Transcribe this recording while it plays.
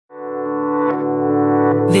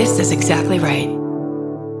This is exactly right.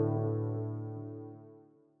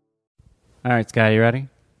 All right, Scott, you ready?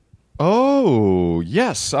 Oh,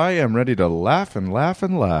 yes, I am ready to laugh and laugh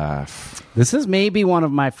and laugh. This is maybe one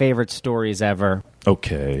of my favorite stories ever.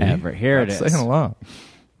 Okay. Ever. Here it is. Saying a lot.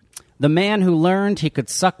 The man who learned he could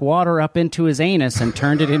suck water up into his anus and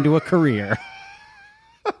turned it into a career.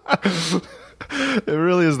 It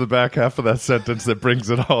really is the back half of that sentence that brings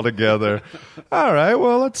it all together. All right,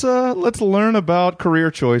 well, let's learn about career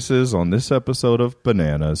choices on this episode of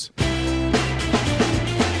Bananas.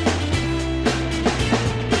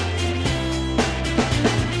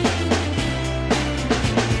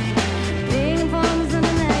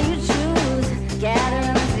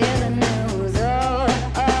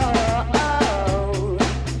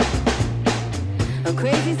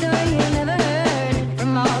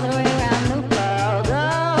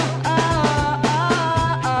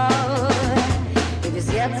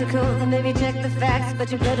 But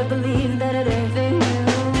you better believe that it ain't fake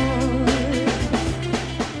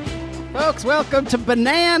news. Folks, welcome to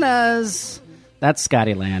Bananas. That's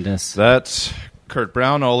Scotty Landis. That's Kurt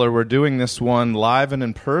Brownohler. We're doing this one live and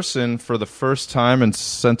in person for the first time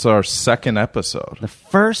since our second episode. The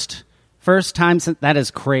first time since... That is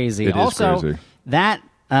crazy. It is crazy. That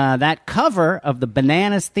cover of the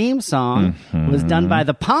Bananas theme song was done by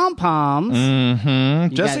the Pom Poms.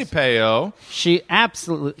 Mm-hmm. Jessie Payo. She's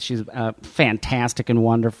fantastic and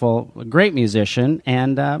wonderful, a great musician,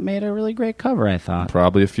 and made a really great cover, I thought.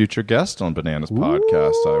 Probably a future guest on Bananas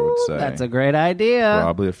podcast, I would say. That's a great idea.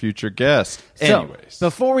 Probably a future guest. So, anyways,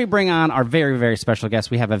 before we bring on our very, very special guest,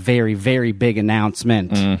 we have a very, very big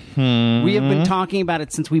announcement. Mm-hmm. We have been talking about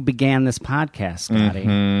it since we began this podcast, Scotty.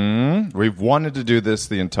 Mm-hmm. We've wanted to do this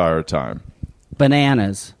the entire time.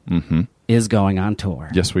 Bananas is going on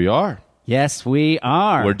tour. Yes, we are. Yes, we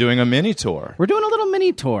are. We're doing a mini tour. We're doing a little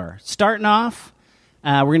mini tour. Starting off,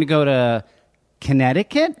 we're going to go to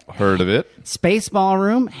Connecticut. Heard of it. Space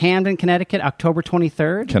Ballroom, Hamden, Connecticut, October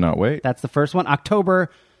 23rd. Cannot wait. That's the first one.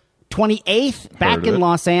 October 28th, back in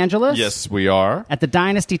Los Angeles. Yes, we are. At the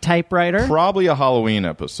Dynasty Typewriter. Probably a Halloween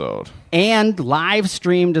episode. And live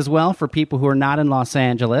streamed as well for people who are not in Los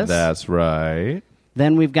Angeles. That's right.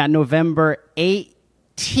 Then we've got November 11th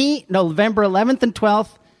and 12th,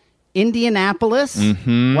 Indianapolis,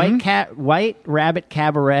 White Rabbit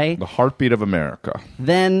Cabaret. The heartbeat of America.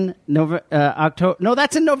 Then October. No,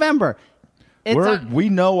 that's in November. We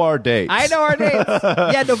know our dates. I know our dates.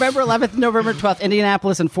 Yeah, November 11th, November 12th,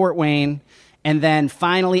 Indianapolis and Fort Wayne. And then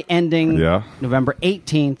finally ending November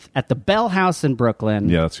 18th at the Bell House in Brooklyn.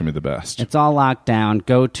 Yeah, that's going to be the best. It's all locked down.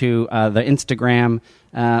 Go to the Instagram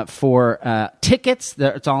for tickets.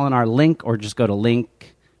 It's all in our link, or just go to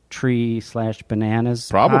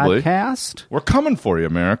Linktree/Bananas Probably. Podcast. We're coming for you,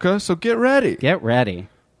 America, so get ready. Get ready.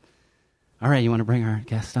 All right, you want to bring our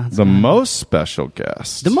guest on? The most special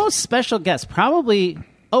guest. The most special guest, probably...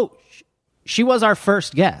 Oh, she was our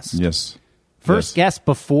first guest. Yes. First guest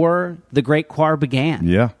before the Great Choir began.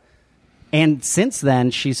 Yeah. And since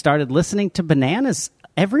then, she started listening to Bananas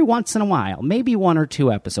every once in a while, maybe one or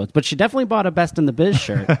two episodes. But she definitely bought a Best in the Biz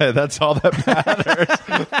shirt. That's all that matters.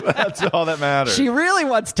 That's all that matters. She really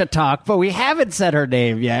wants to talk, but we haven't said her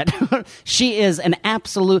name yet. She is an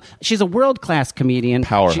absolute... She's a world-class comedian.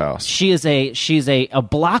 Powerhouse. She's a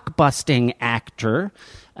blockbusting actor.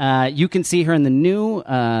 You can see her in the new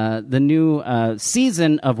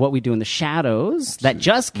season of What We Do in the Shadows that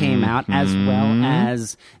just came out, as well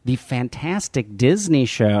as the fantastic Disney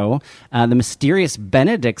show, The Mysterious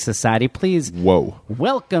Benedict Society. Please,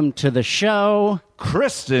 welcome to the show,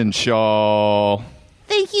 Kristen Schaal.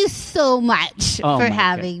 Thank you so much for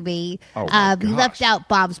having me. We left out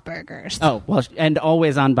Bob's Burgers. Oh, well, and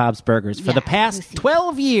always on Bob's Burgers for the past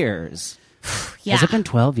 12 years. Yeah. Has it been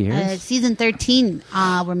 12 years? Season 13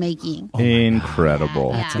 we're making.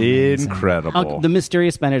 Incredible. That's incredible. The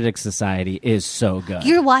Mysterious Benedict Society is so good.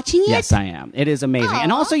 You're watching it? Yes, I am. It is amazing.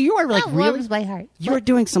 And also, you are like that really... warms my heart. You're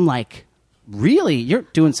doing some like... Really? You're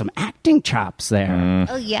doing some acting chops there.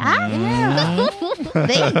 Oh, yeah?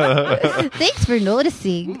 Thanks for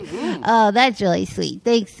noticing. Oh, that's really sweet.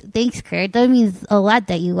 Thanks, Kurt. That means a lot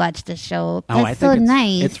that you watch the show. That's I think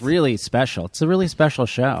nice. It's really special. It's a really special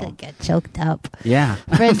show. I get choked up. Yeah.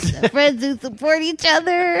 Friends who support each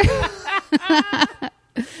other.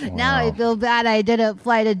 Now I feel bad I didn't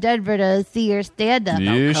fly to Denver to see your stand-up.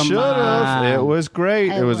 You should have. It was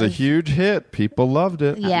great. It was a huge hit. People loved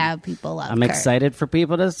it. Yeah, people loved it. I'm excited for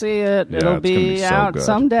people to see it. Yeah, It'll it's gonna be be so out good.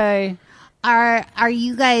 someday. Are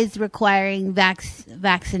you guys requiring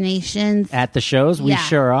vaccinations At the shows, we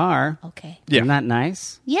sure are. Okay. Yeah. Isn't that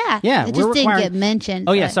nice? Yeah. Yeah, It we're just didn't requiring- get mentioned.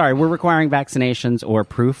 Oh, yeah, but sorry. We're requiring vaccinations or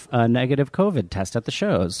proof negative COVID test at the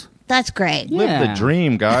shows. That's great. Yeah. Live the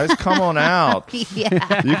dream, guys. Come on out.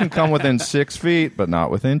 Yeah. You can come within 6 feet, but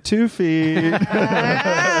not within 2 feet.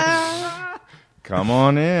 Come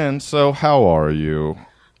on in. So, how are you?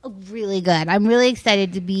 Really good. I'm really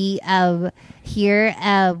excited to be here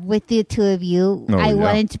with the two of you. Oh, I yeah.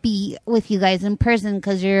 wanted to be with you guys in person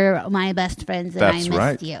because you're my best friends and I That's missed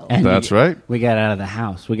right. you. And That's right. We got out of the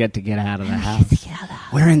house. We got to get out of the house. Yeah,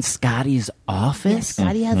 We're in Scotty's office.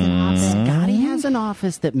 Scotty has an office. Scotty has an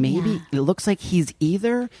office that maybe it looks like he's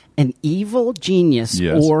either an evil genius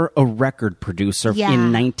Yes. or a record producer Yeah.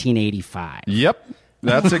 in 1985. Yep.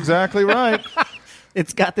 That's exactly right.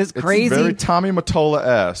 It's got this It's crazy very Tommy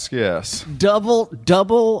Mottola-esque, yes. double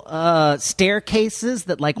staircases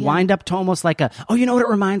that wind up to almost like a. Oh, you know what it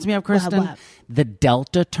reminds me of, Kristen? What? The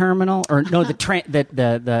Delta terminal, or no, the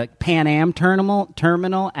Pan Am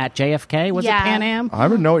terminal at JFK. Was it Yeah. Pan Am? I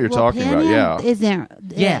don't know what you're talking Pan about, Am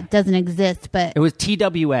yeah. It doesn't exist, but It was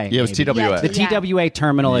TWA. Yeah, it was maybe. TWA. The TWA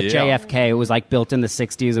terminal at Yeah. JFK. It was like built in the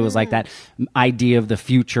 60s. It was like that idea of the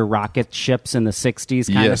future rocket ships in the 60s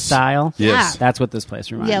kind of Yes. style. Yes. That's what this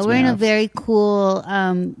place reminds me yeah, we're in a of. very cool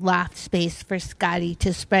loft space for Scotty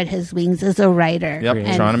to spread his wings as a writer Yep,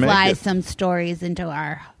 and trying to make fly it. some stories into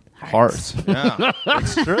our Hearts. Yeah,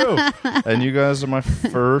 it's true. And you guys are my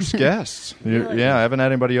first guests. Yeah, I haven't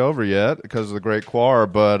had anybody over yet because of the great choir,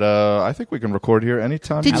 but I think we can record here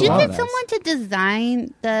anytime. Did you you want. get someone to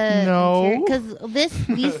design the No. Because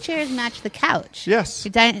these chairs match the couch. Yes.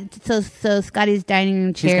 So Scotty's dining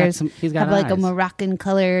room chairs he's got have like a eyes. Moroccan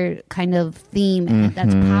color kind of theme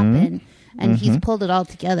that's popping, and he's pulled it all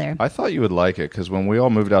together. I thought you would like it because when we all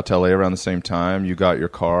moved out to LA around the same time, you got your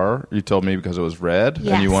car. You told me because it was red, and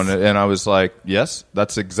you Yes. wanted, and I was like, "Yes,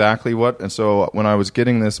 that's exactly what." And so when I was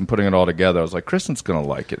getting this and putting it all together, I was like, "Kristen's gonna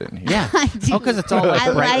like it in here." Yeah. I do. Oh, because it's all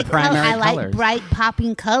like bright primary I like colors. bright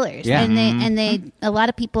popping colors, Yeah. and they a lot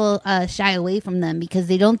of people shy away from them because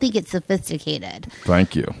they don't think it's sophisticated.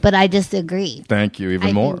 Thank you, But I disagree. thank you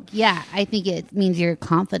even more. I think it means you're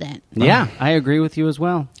confident. Yeah, I agree with you as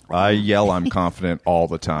well. I yell, "I'm confident" all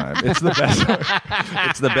the time. It's the best.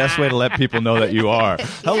 It's the best way to let people know that you are.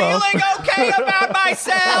 Hello. Feeling okay about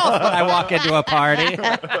myself when I walk into a party.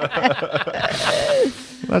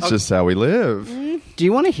 That's just how we live. Do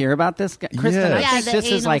you want to hear about this, Kristen? Yes. I think the this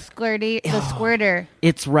anal is like the squirter.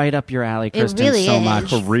 it's right up your alley, Kristen. really so is. much.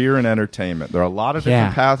 Career and entertainment. There are a lot of different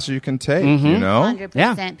Yeah. paths you can take. You know.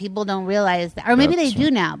 100%. People don't realize that, or maybe That's- they do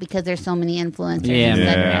now because there's so many influencers. Yeah.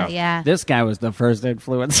 etc. Yeah. This guy was the first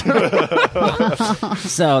influencer.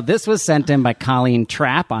 So this was sent in by Colleen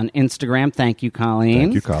Trapp on Instagram. Thank you, Colleen.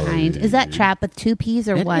 Thank you, Colleen. Kind. Is that trap with 2 P's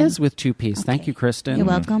or It one? is with 2 P's. Thank you, Kristen. You're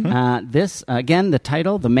welcome. This, again, the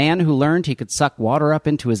title, The Man Who Learned He Could Suck Water Up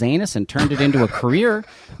into His Anus and Turned It Into a Career.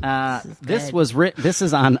 This was This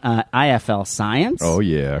is on IFL Science. Oh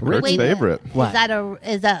yeah, Kurt's Wait, favorite. What?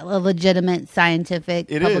 Is that a legitimate scientific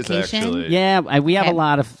It is, publication? actually. Yeah, we have Okay. a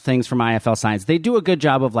lot of things from IFL Science. They do a good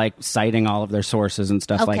job of like citing all of their sources and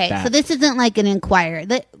stuff like Okay, that. so this isn't like an Inquirer.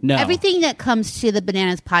 No. Everything that comes to the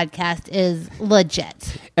Bananas podcast is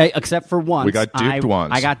legit. Except for once, We got duped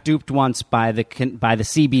once. I got duped once by the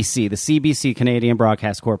CBC, the CBC Canadian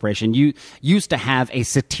Broadcast Corporation. You used to have a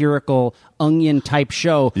satirical Onion type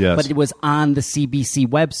show, Yes. but it was on the CBC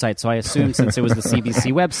website. So I assumed since it was the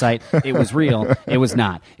CBC website, it was real. It was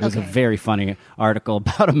not. It was a very funny article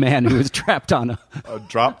about a man who was trapped on A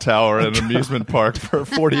drop tower at an amusement park for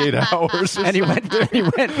 48 hours. and he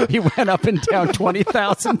went up and down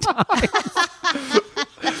 20,000 times.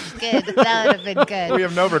 Good. That would have been good. We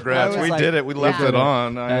have no regrets. I was We like- did it. We left Yeah. it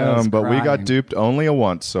on. I was But we got crying. duped only a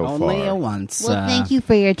once so far. Only a once. Well, thank you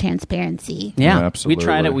for your transparency. Yeah, Absolutely. We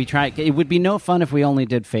tried it. We tried. It would be no fun if we only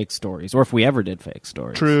did fake stories, or if we ever did fake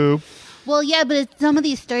stories. True. Well, yeah, but some of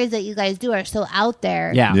these stories that you guys do are so out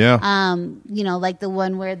there. Yeah. Yeah. Like the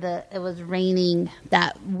one where it was raining,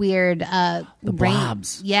 that weird The rain.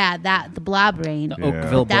 blobs. Yeah, the blob rain. The Yeah.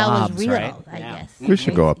 Oakville That blobs, was real, right? I Yeah. guess. we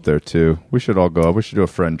should go up there too. We should all go. We should do a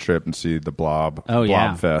friend trip and see the Blob. Oh yeah,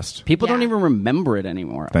 Blob Fest. People don't Yeah. even remember it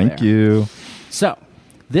anymore. up Thank there. you. So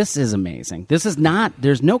this is amazing. This is not.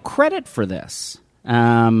 There's no credit for this.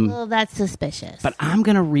 Well, that's suspicious. But I'm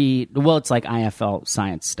gonna read. Well, it's like IFL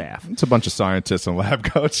Science staff It's a bunch of scientists and lab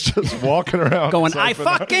coats just walking around. going. I It's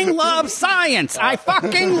like, fucking love science. I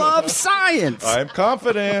fucking love science. I'm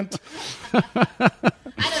confident. I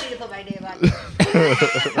don't need to put my name on it.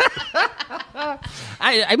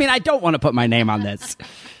 I mean, I don't want to put my name on this.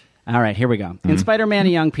 All right, here we go. In Spider-Man, a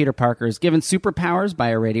young Peter Parker is given superpowers by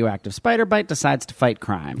a radioactive spider bite, decides to fight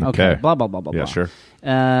crime. Okay. Blah, blah, blah, blah, yeah, blah. Sure.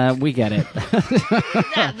 We get it.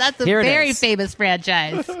 Yeah, that's a very famous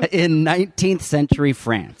franchise. In 19th century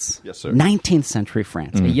France. Yes, sir. 19th century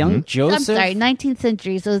France. A young Joseph... I'm sorry, 19th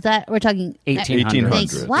century. So is that, we're talking...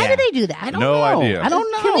 1800s. Why do they do that? I don't know. Idea. I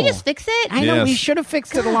don't know. Can we just fix it? I know, we Yes. should have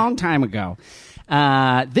fixed it a long time ago.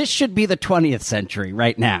 This should be the 20th century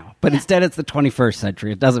right now, but instead it's the 21st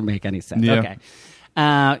century. It doesn't make any sense. Yeah. Okay.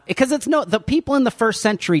 Because the people in the first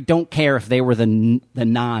century don't care if they were the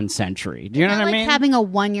non-century. Do you know what I mean? Having a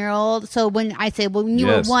 1-year-old. So when I say, well, when you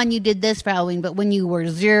were 1, you did this for Halloween, but when you were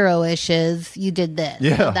 0-ishes, you did this.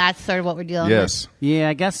 Yeah. So that's sort of what we're dealing Yes. with. Yeah,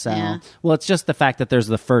 I guess so. Yeah. Well, it's just the fact that there's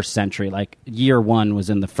the first century. Like year 1 was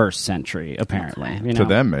in the first century, apparently. You know? To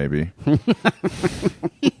them, maybe.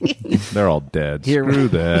 They're all dead. Screw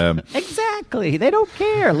them. Exactly. They don't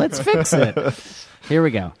care. Let's fix it. Here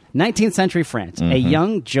we go. 19th century France. A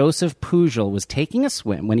young Joseph Pujol was taking a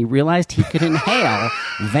swim when he realized he could inhale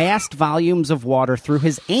vast volumes of water through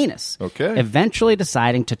his anus. Okay. Eventually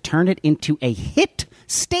deciding to turn it into a hit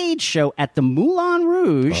stage show at the Moulin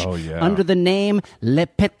Rouge under the name Le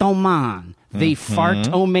Pitoman, the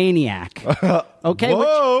Fartomaniac. Okay.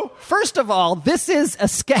 Whoa. Which, first of all, this is a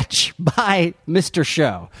sketch by Mr.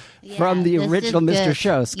 Show. From the this original is Mr. good.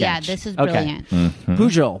 Show sketch. Yeah, this is brilliant.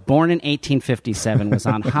 Pujol, born in 1857, was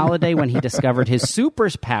on holiday when he discovered his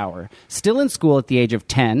superpower. Still in school at the age of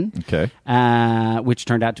 10, which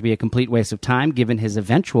turned out to be a complete waste of time given his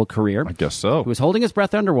eventual career. I guess so. He was holding his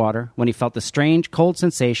breath underwater when he felt the strange, cold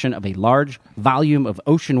sensation of a large volume of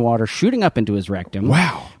ocean water shooting up into his rectum.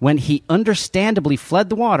 Wow. When he understandably fled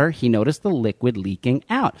the water, he noticed the liquid leaking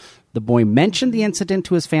out. The boy mentioned the incident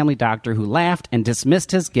to his family doctor, who laughed and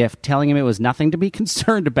dismissed his gift, telling him it was nothing to be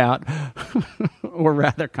concerned about, or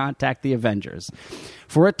rather contact the Avengers.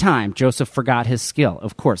 For a time, Joseph forgot his skill.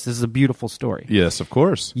 Of course, this is a beautiful story. Yes, of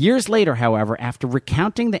course. Years later, however, after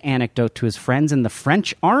recounting the anecdote to his friends in the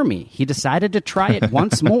French army, he decided to try it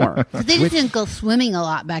once more. So they just didn't go swimming a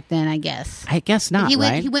lot back then, I guess. I guess not,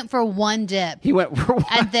 right? He went for one dip. He went for one.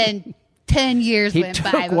 And then 10 years He went took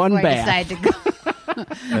by before one he bath. decided to go.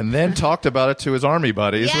 And then talked about it to his army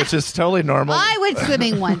buddies, Yeah. which is totally normal. I went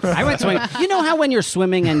swimming once. I went swimming. You know how when you're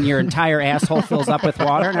swimming and your entire asshole fills up with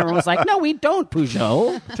water, and everyone's like, "No, we don't,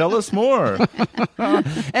 Pujol." Tell us more.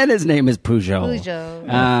 And his name is Pujol.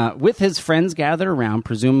 Pujol. With his friends gathered around,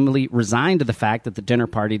 presumably resigned to the fact that the dinner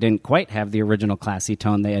party didn't quite have the original classy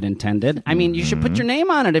tone they had intended. I mean, you should put your name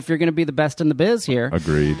on it if you're going to be the best in the biz here.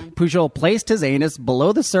 Agreed. Pujol placed his anus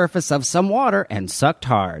below the surface of some water and sucked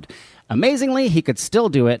hard. Amazingly, he could still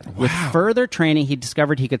do it. With further training, he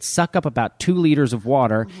discovered he could suck up about 2 liters of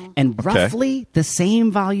water and roughly the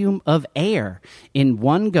same volume of air in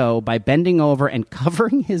one go by bending over and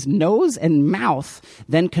covering his nose and mouth,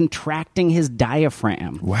 then contracting his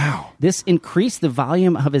diaphragm. Wow. This increased the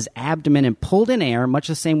volume of his abdomen and pulled in air, much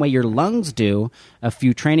the same way your lungs do. A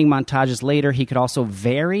few training montages later, he could also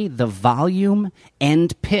vary the volume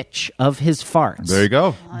and pitch of his farts. There you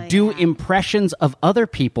go. Do impressions of other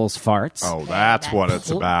people's farts. Oh, that's what it's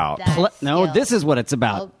about. This is what it's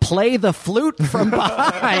about. Play the flute from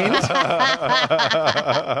behind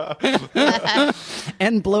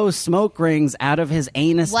and blow smoke rings out of his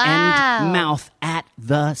anus and mouth at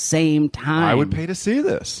the same time. I would pay to see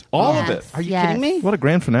this. All of it. Are you kidding me? What a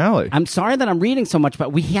grand finale. I'm sorry that I'm reading so much,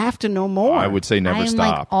 but we have to know more. I would say never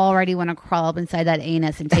stop. Like already want to crawl up inside that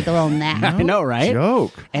anus and take a little nap. I know, right?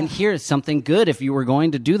 Joke. And here's something good if you were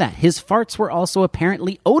going to do that. His farts were also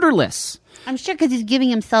apparently odorless. I'm sure because he's giving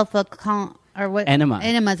himself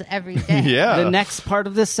enemas every day. Yeah. The next part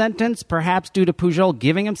of this sentence, perhaps due to Pujol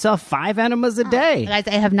giving himself 5 enemas a day. Guys,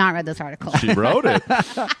 I have not read this article. She wrote it. We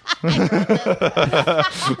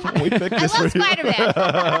picked I this love for you.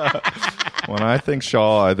 Spider-Man. When I think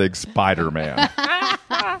Shaw, I think Spider-Man.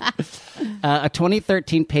 A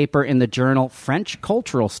 2013 paper in the journal French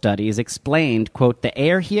Cultural Studies explained, quote, the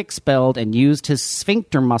air he expelled and used his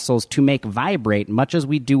sphincter muscles to make vibrate, much as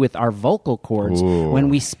we do with our vocal cords when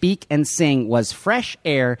we speak and sing, was fresh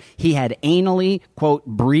air he had anally, quote,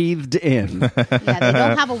 breathed in. Yeah, they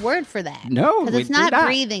don't have a word for that. No, because it's we do not not.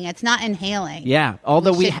 breathing. It's not inhaling. Yeah,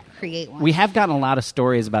 although we should create one. we have gotten a lot of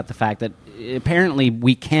stories about the fact that apparently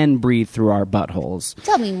we can breathe through our buttholes.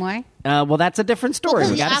 Tell me more. Well, that's a different story.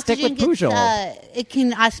 Well, we got to stick with Pujol. It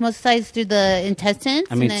can osmosize through the intestines.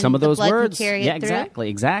 I mean, and then some of the those blood can words. carry Yeah, it through.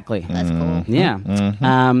 exactly. That's cool.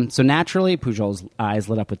 Yeah. So naturally, Pujol's eyes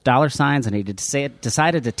lit up with dollar signs, and he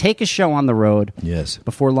decided to take his show on the road. Yes.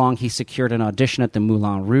 Before long, he secured an audition at the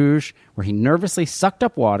Moulin Rouge, where he nervously sucked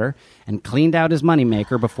up water and cleaned out his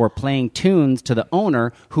moneymaker before playing tunes to the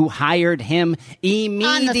owner, who hired him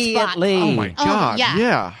immediately. Oh, my God.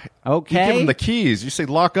 Yeah. Okay. You give him the keys. You say,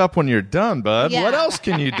 lock up when you're done, bud. Yeah. What else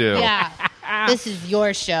can you do? Yeah. This is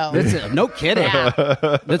your show. No kidding.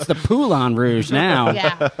 Yeah. That's the Moulin Rouge now.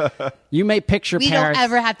 Yeah. You may picture We Paris. don't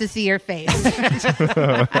ever have to see your face.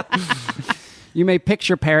 You may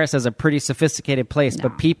picture Paris as a pretty sophisticated place,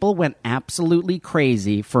 but people went absolutely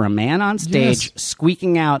crazy for a man on stage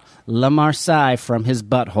squeaking out La Marseillaise from his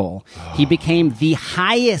butthole. He became the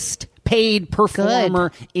highest paid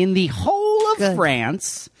performer in the whole of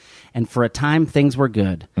France, and for a time things were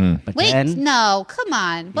good. But Wait, then no, come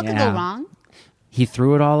on. What could go wrong? he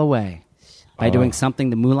threw it all away by doing something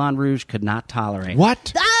the Moulin Rouge could not tolerate.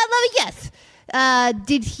 What? Let me guess.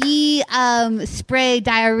 Did he spray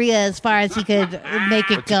diarrhea as far as he could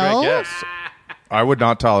make it go? Yes. I would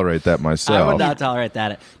not tolerate that myself. I would not tolerate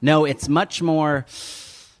that. No, it's much more...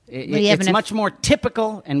 It's much more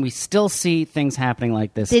typical, and we still see things happening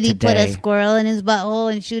like this Did he today. put a squirrel in his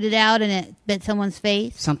butthole and shoot it out and it bit someone's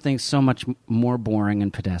face? Something so much more boring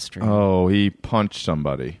and pedestrian. Oh, he punched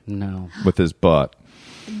somebody No. with his butt.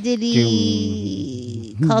 Did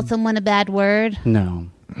he call someone a bad word? No.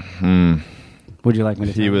 Would you like me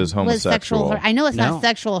to tell He you? was homosexual. I know it's No. not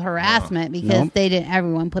sexual harassment because Nope. they didn't.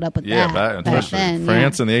 Everyone put up with Yeah, that back then.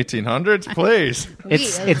 France in the 1800s, please.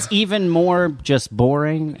 It's even more just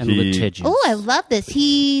boring and litigious. Oh, I love this.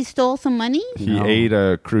 He stole some money. He ate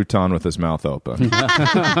a crouton with his mouth open.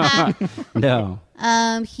 No.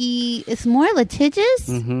 He is more litigious.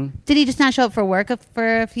 Mm-hmm. Did he just not show up for work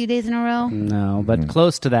for a few days in a row? No, but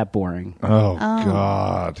close to that boring. Oh,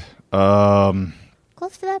 God.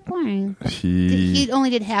 Close to that boring. He He only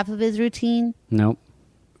did half of his routine. Nope.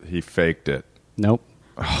 faked it. Nope.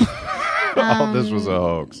 Oh, this was a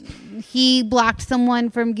hoax. He blocked someone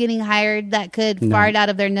from getting hired that could fart out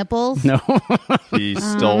of their nipples. No. He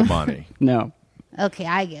stole money. No. Okay,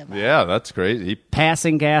 I give up. Yeah, that's great. He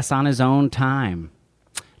Passing gas on his own time.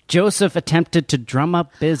 Joseph attempted to drum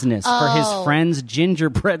up business for his friend's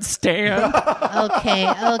gingerbread stand Okay.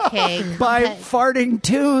 by farting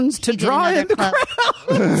tunes to He did draw another in the club.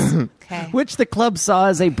 crowd, Okay. which the club saw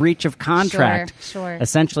as a breach of contract. Sure.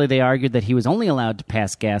 Essentially, they argued that he was only allowed to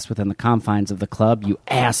pass gas within the confines of the club. You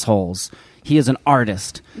assholes. He is an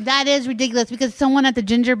artist. That is ridiculous because someone at the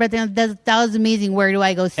gingerbread thing that was amazing. Where do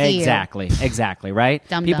I go see it? Exactly, right?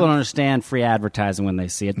 Dum-dum. People don't understand free advertising when they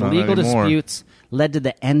see it. The Not legal anymore. disputes led to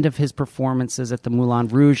the end of his performances at the Moulin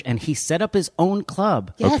Rouge, and he set up his own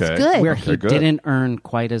club Yes, Okay. good. where Okay, he good. didn't earn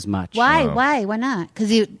quite as much. Why? Why not?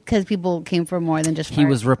 Because people came for more than just He farts.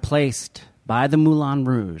 was replaced by the Moulin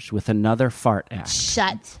Rouge with another fart act,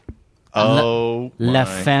 Shut. Oh, La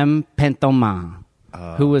my. Femme Pentomane,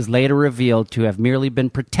 who was later revealed to have merely been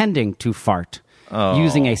pretending to fart,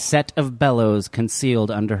 using a set of bellows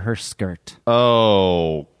concealed under her skirt.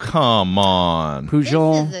 Oh, come on.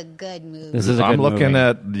 Pujol, This is a good movie. this is a good I'm looking movie.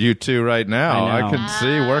 at you two right now. I know. I can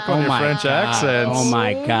see. Work on Oh your my French God. accents. Oh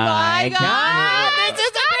my God! This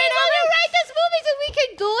is a great movie. Write this movie so we can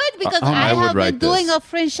do it because I I would have write been doing this. a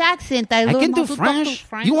French accent. I I learned can how do to talk French. to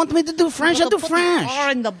French. You want me to do French? I do Put French. the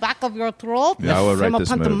R in the back of your throat. Yeah, I would write this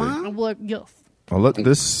movie. Pentomane? Well, yes.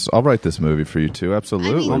 I'll write this movie for you too. I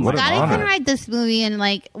Absolutely. mean, What an Scotty can honor. wait this movie in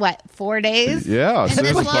 4 days. Yeah, in as soon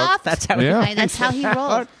this as Clark- loft. That's how. Yeah. Right, that's how he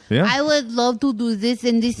rolls. Yeah. I would love to do this,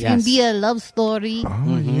 and this can Yes. be a love story.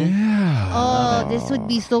 Oh yeah. Oh, this would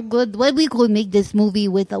be so good. What we could make this movie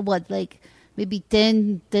with maybe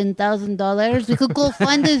 $10,000. We could go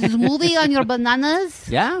fund this movie on your bananas.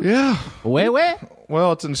 Yeah. Yeah. Wait.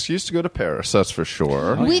 Well, it's an excuse to go to Paris. That's for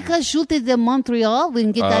sure. We could shoot it in Montreal. We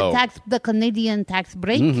can get Oh. the Canadian tax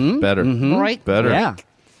break. Better. Right? Better. Yeah.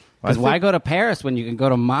 Because why go to Paris when you can go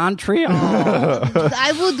to Montreal?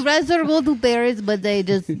 I would rather go to Paris, but they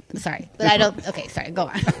just sorry. But I don't. Okay, sorry. Go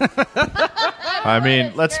on. I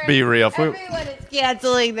mean, let's be real. If we- Everyone is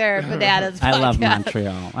canceling their bananas. I love podcast.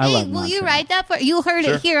 Montreal. I Hey, love will Montreal. you write that for? You heard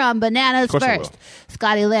it here on Bananas course I First.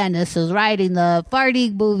 Scotty Landis is writing the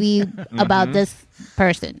farting movie about this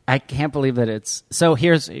person. I can't believe that it's so.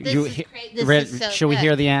 Here's is great. This is so should we good.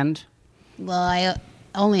 hear the end? Well,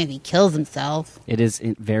 only if he kills himself. It is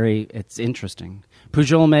it's interesting.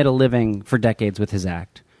 Pujol made a living for decades with his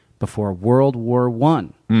act. Before World War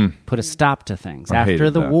I put a stop to things. I After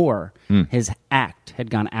hated the that. war, his act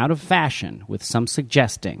had gone out of fashion, with some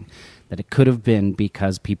suggesting that it could have been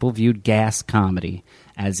because people viewed gas comedy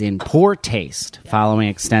as in poor taste following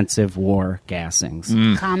extensive war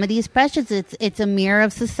gassings. Comedy is precious. It's a mirror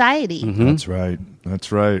of society. That's right.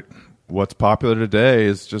 That's right. What's popular today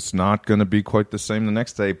is just not going to be quite the same the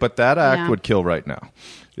next day. But that act would kill right now.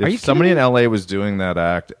 If somebody in LA was doing that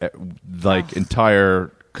act, like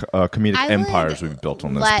entire comedic empires would be built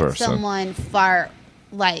on this person. Let someone fart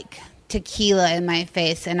like tequila in my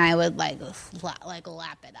face, and I would like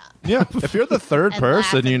lap it up. Yeah, if you're the third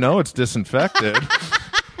person, you know it's disinfected.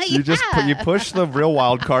 You just you push the real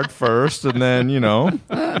wild card first, and then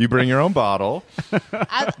you bring your own bottle.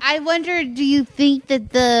 I wonder, do you think that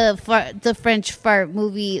the French fart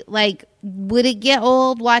movie, like, would it get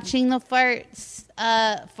old watching the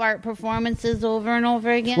fart performances over and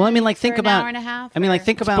over again? Well, I mean, like, think about an hour and a half.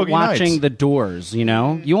 Think about watching Nights. The Doors. You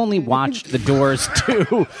only watched The Doors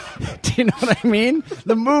do you know what I mean?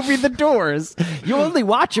 The movie The Doors. You only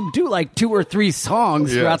watch them do like 2 or 3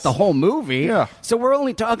 songs throughout the whole movie. Yeah. So we're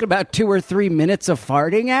only talking about 2 or 3 minutes of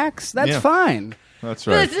farting acts. That's fine. That's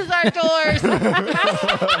right. This is our Doors.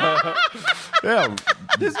 Yeah,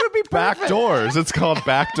 This would be Back perfect. Doors. It's called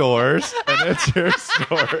Back Doors, and it's your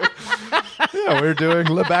story. Yeah, we're doing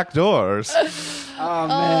Le Back Doors. Oh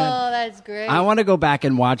man. Oh, that's great. I want to go back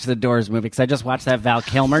and watch the Doors movie because I just watched that Val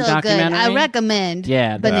Kilmer so documentary. good. I recommend.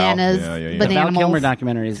 Yeah, Bananas. Yeah. The Val Bananimals. Kilmer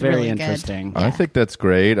documentary is very really good. interesting. I think that's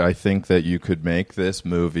great. I think that you could make this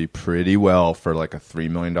movie pretty well for like a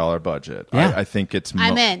 $3 million budget. Yeah. I think it's.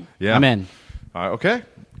 I'm in. Yeah, I'm in. Okay.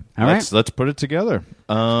 All right. Let's put it together.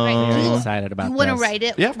 Right. Very You- excited about You want to this. write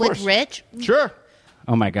it Yeah, of with course. Rich? Sure.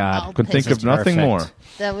 Oh my God. Could think This of is nothing perfect. more.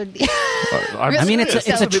 That would be. I mean, it's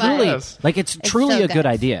so a truly fun. it's truly so a good good.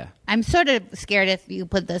 idea. I'm sort of scared if you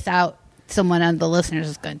put this out, someone of the listeners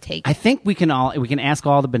is going to take I it. think we can ask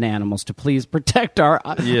all the Bananimals to please protect our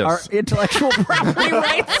intellectual property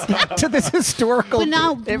rights to this historical But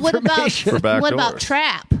now, what about information. For Back what about Doors.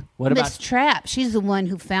 Trap? What Miss about- Trap? She's the one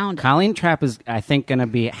who found it. Colleen Trapp is, I think, going to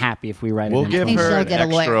be happy if we write We'll it. give think her she'll an get a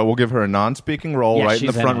lawyer. extra. We'll give her a non-speaking role Yeah, right in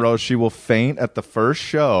the she's in front it. row. She will faint at the first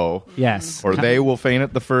show. Yes. Or they will faint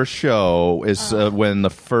at the first show is when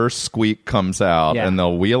the first squeak comes out, Yeah. and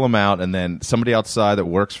they'll wheel them out, and then somebody outside that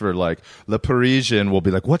works for like Le Parisien will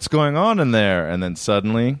be like, "What's going on in there?" And then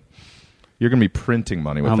suddenly, you're going to be printing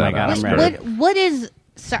money with Oh my that. God, I'm Oscar. ready. What is?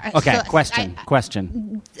 Sorry. Okay, so- question.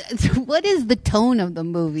 What is the tone of the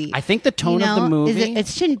movie? I think the tone of the movie... It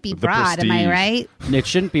shouldn't be The broad. Am I Prestige. right? It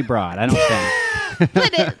shouldn't be broad, I don't think.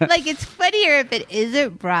 But it's funnier if it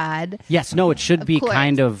isn't broad. Yes, no, it should be course.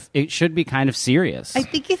 kind of serious. I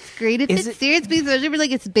think it's great if Is it's it- serious because especially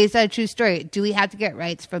like it's based on a true story. Do we have to get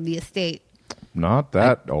rights from the estate? Not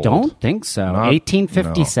that old. Don't think so. Not-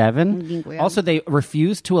 1857. I think we are. Also, they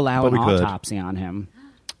refused to allow But an we could. autopsy on him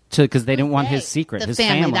because they didn't want his secret, The his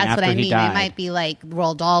family. That's after what I he mean. died. It might be like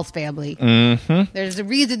Roald Dahl's family. Mm-hmm. There's a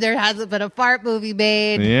reason there hasn't been a fart movie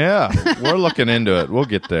made. Yeah, we're looking into it. We'll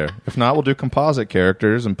get there. If not, we'll do composite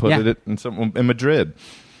characters and put Yeah. it in Madrid.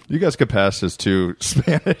 You guys could pass this to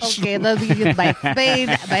Spanish. Okay, let me use my Spain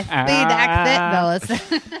accent.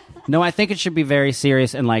 No, No, I think it should be very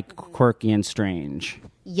serious and like quirky and strange.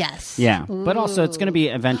 yes. Yeah, but also it's going to be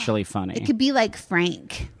eventually funny. It could be like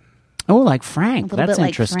Frank. Oh, like Frank. A little That's bit like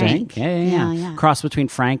interesting. Frank. Yeah. Yeah. Cross between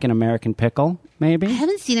Frank and American Pickle, maybe. I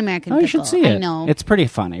haven't seen American Oh, Pickle. you should see it. I know. It's pretty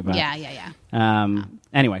funny. But yeah.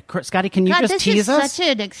 Anyway, Scotty, can you God, just this tease is us? such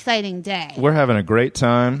an exciting day. We're having a great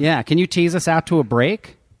time. Yeah, can you tease us out to a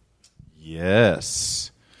break?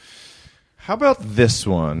 Yes. How about this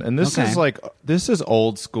one? And this Okay. this is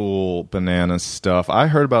old school banana stuff. I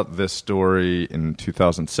heard about this story in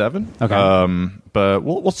 2007. Okay. But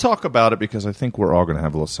we'll talk about it because I think we're all going to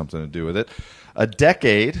have a little something to do with it. A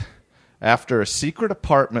decade after a secret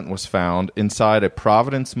apartment was found inside a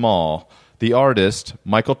Providence mall, the artist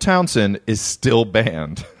Michael Townsend is still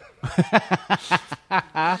banned.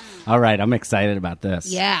 All right, I'm excited about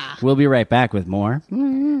this. Yeah. We'll be right back with more.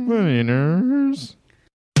 Bananas.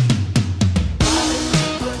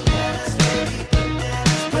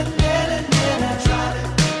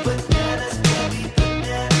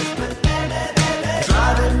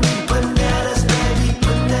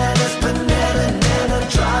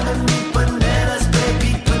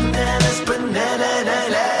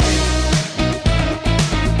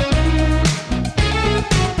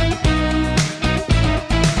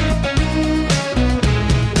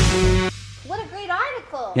 What a great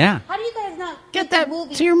article. Yeah. How do you guys not Get that the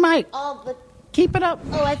movie to your mic. all the Keep it up.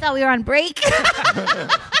 Oh, I thought we were on break.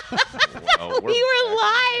 Oh, we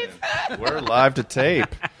were live. We're live to tape.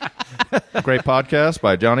 Great podcast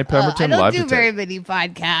by Johnny Pemberton. I don't live do to very tape. many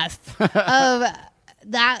podcasts.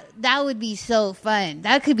 That would be so fun.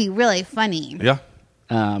 That could be really funny. Yeah.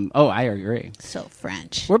 I agree. So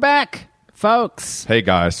French. We're back, folks. Hey,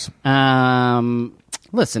 guys.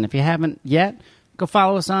 Listen, if you haven't yet, go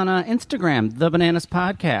follow us on Instagram, The Bananas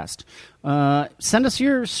Podcast. Send us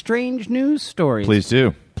your strange news stories. Please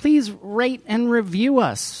do. Please rate and review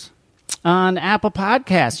us on Apple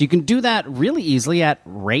Podcasts. You can do that really easily at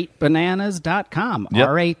ratebananas.com. Yep.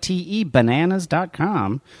 RATE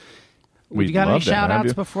bananas.com. You got any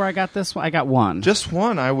shout-outs before I got this one? I got one. Just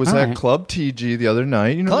one. I was at Club TG the other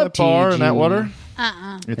night. You know Club that bar TG. in Atwater?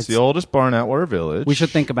 Uh-uh. It's the oldest bar in Atwater Village. We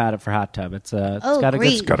should think about it for Hot Tub. It's got a great.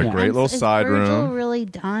 good, It's got a great little side Is Virgil room. really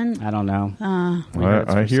done? I don't know.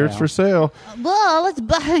 I hear it's for sale. Well, let's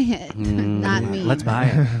buy it. Not me. Let's buy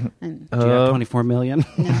it. Do you have $24 million?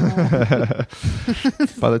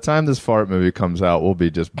 By the time this fart movie comes out, we'll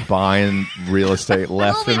be just buying real estate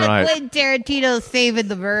left and right. Quentin Tarantino saving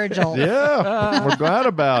the Virgil. Yeah, we're glad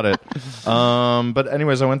about it. But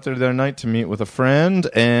anyways, I went there the other night to meet with a friend,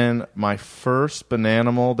 and my first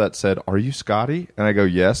bananimal that said, "Are you Scotty?" And I go,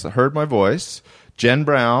 "Yes." I heard my voice. Jen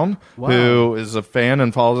Brown, who is a fan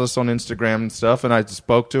and follows us on Instagram and stuff, and I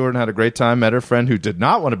spoke to her and had a great time. Met her friend who did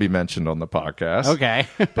not want to be mentioned on the podcast. Okay.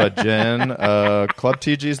 But Jen, Club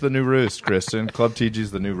TG's the new roost, Kristen. Club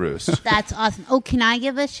TG's the new roost. That's awesome. Oh, can I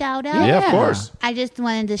give a shout out? Yeah, of course. I just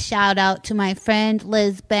wanted to shout out to my friend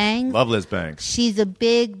Liz Banks. Love Liz Banks. She's a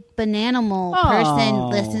big bananimal person.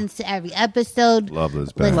 Listens to every episode. Love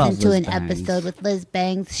Liz Banks. Listen Love to Liz an Banks. episode with Liz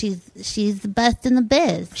Banks. She's the best in the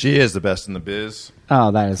biz. She is the best in the biz.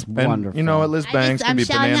 Oh, that is And wonderful. you know what? Liz Banks can be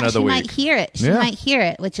Banana of the She Week. might hear it. She Yeah. might hear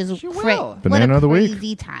it, which is will. Banana of the Week.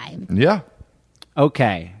 Crazy time. Yeah.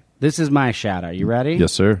 Okay. This is my shout-out. You ready?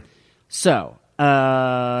 Yes, sir. So,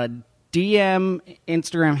 DM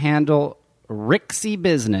Instagram handle Rixie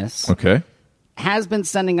Business Okay. has been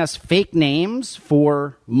sending us fake names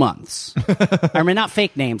for months. I mean, not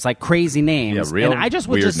fake names, like crazy names. Yeah, real and I just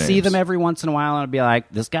would weird just see names. them every once in a while, and I'd be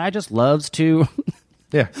like, this guy just loves to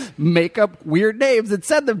Yeah. make up weird names and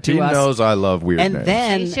send them to He us. knows I love weird and names. Are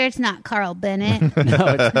then you sure it's not Carl Bennett?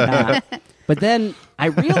 no, it's not. But then I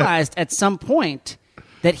realized at some point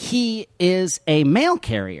that he is a mail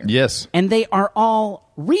carrier. Yes. And they are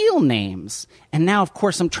all real names. And now, of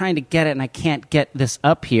course, I'm trying to get it, and I can't get this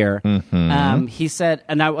up here. Mm-hmm. He said,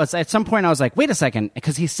 and I was at some point I was like, wait a second,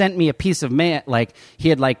 because he sent me a piece of mail, like he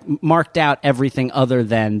had like marked out everything other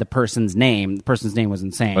than the person's name. The person's name was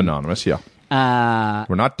insane. Anonymous, yeah.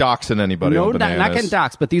 We're not doxing anybody No, on Bananas. not getting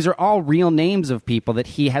doxxed, but these are all real names of people that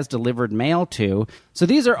he has delivered mail to. So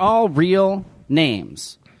these are all real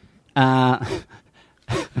names. Bilge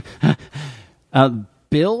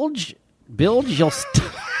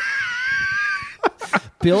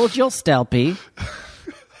Stelpy,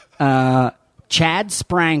 Chad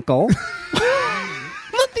Sprankle.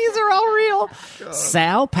 But these are all real.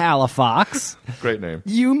 Sal Palafox, Great name.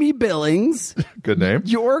 Yumi Billings, Good name.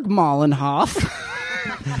 Jorg Mollenhoff,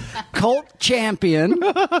 Colt Champion,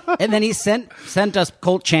 and then he sent us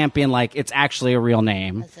Colt Champion like it's actually a real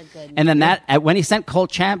name. That's a good and then when he sent Colt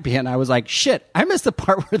Champion, I was like, shit, I missed the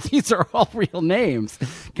part where these are all real names.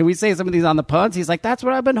 Can we say some of these on the pods? He's like, that's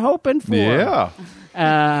what I've been hoping for. Yeah.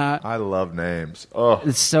 I love names. Oh.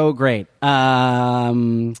 It's so great.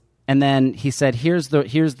 And then he said, here's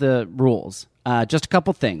the rules. Just a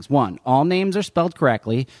couple things. 1, all names are spelled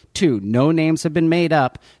correctly. 2, no names have been made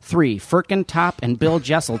up. 3, Firkin Top and Bill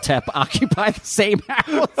Jesseltep occupy the same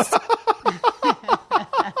house.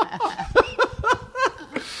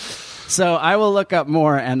 So I will look up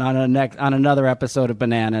more, and on another episode of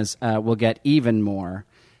Bananas, we'll get even more.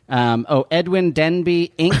 Edwin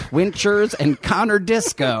Denby, Ink Winchers, and Connor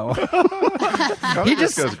Disco.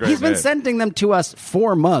 He's been sending them to us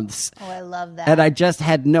for months. Oh, I love that. And I just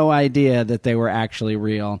had no idea that they were actually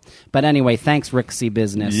real. But anyway, thanks, Rixie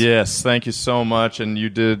Business. Yes, thank you so much. And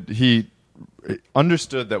he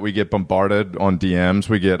understood that we get bombarded on DMs.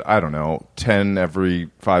 We get, 10 every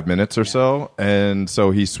 5 minutes or so. And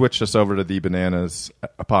so he switched us over to the Bananas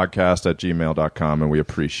podcast at gmail.com, and we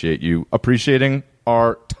appreciate you appreciating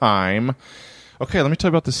our time. Okay, let me tell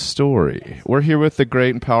you about this story. We're here with the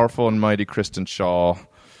great and powerful and mighty Kristen Schaal.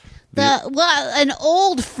 An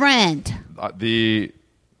old friend. An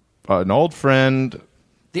old friend.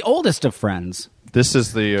 The oldest of friends. This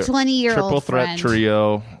is the 20-year-old triple threat friend.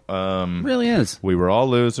 trio. Really is. We were all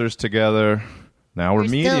losers together. Now we're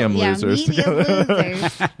medium losers together.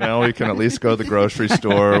 Losers. Now we can at least go to the grocery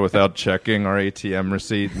store without checking our ATM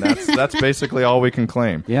receipt. And that's basically all we can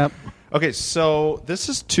claim. Yep. Okay, so this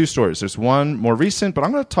is 2 stories. There's one more recent, but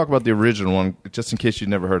I'm going to talk about the original one just in case you've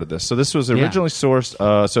never heard of this. So this was originally sourced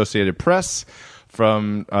Associated Press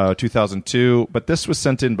from 2002. But this was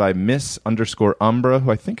sent in by Miss_Umbra,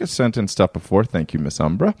 who I think has sent in stuff before. Thank you, Miss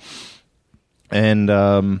Umbra.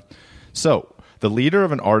 And so the leader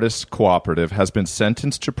of an artists cooperative has been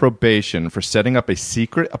sentenced to probation for setting up a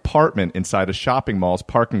secret apartment inside a shopping mall's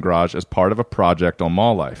parking garage as part of a project on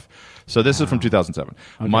Mall Life. So this is from 2007.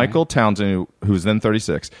 Okay. Michael Townsend, who's then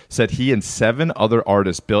 36, said he and 7 other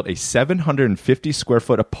artists built a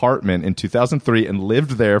 750-square-foot apartment in 2003 and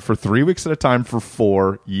lived there for 3 weeks at a time for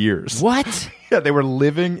 4 years. What? Yeah, they were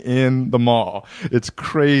living in the mall. It's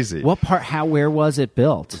crazy. What part? Where was it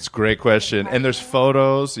built? It's a great question. And there's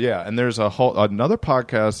photos. Yeah, and there's another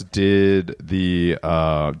podcast did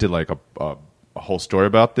like a whole story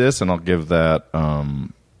about this, and I'll give that.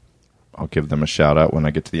 I'll give them a shout out when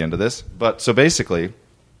I get to the end of this. But so basically,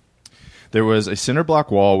 there was a cinder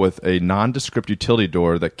block wall with a nondescript utility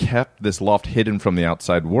door that kept this loft hidden from the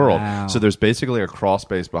outside world. Wow. So there's basically a crawl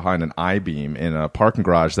space behind an I-beam in a parking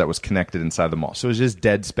garage that was connected inside the mall. So it was just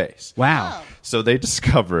dead space. Wow. So they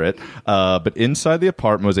discover it. But inside the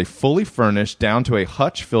apartment was a fully furnished, down to a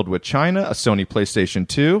hutch filled with china, a Sony PlayStation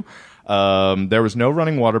 2, there was no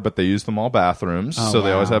running water, but they used them all bathrooms, so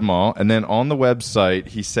they always had them all. And then on the website,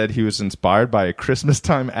 he said he was inspired by a Christmas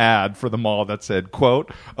time ad for the mall that said,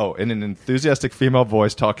 quote, in an enthusiastic female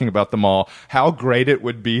voice talking about the mall, how great it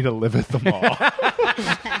would be to live at the mall.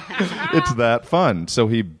 It's that fun. So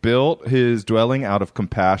he built his dwelling out of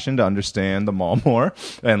compassion to understand the mall more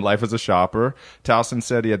and life as a shopper. Towson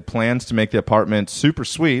said he had plans to make the apartment super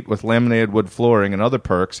sweet with laminated wood flooring and other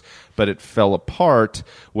perks, but it fell apart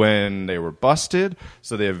when they were busted,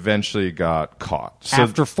 so they eventually got caught. So,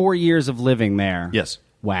 after 4 years of living there? Yes.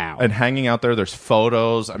 Wow. And hanging out there's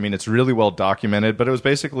photos. I mean, it's really well documented, but it was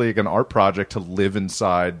basically like an art project to live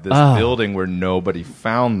inside this building where nobody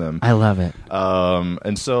found them. I love it.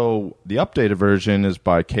 And so the updated version is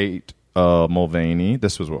by Kate Mulvaney.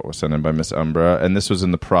 This was what was sent in by Miss Umbra, and this was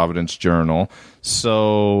in the Providence Journal.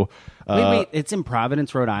 So... wait, it's in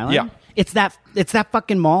Providence, Rhode Island? Yeah. It's that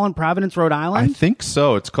fucking mall in Providence, Rhode Island? I think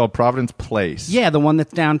so. It's called Providence Place. Yeah, the one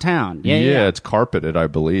that's downtown. Yeah. It's carpeted, I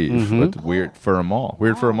believe. Mm-hmm. It's weird for a mall.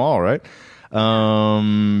 For a mall, right?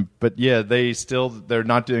 But yeah, they're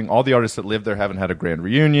not doing, all the artists that live there haven't had a grand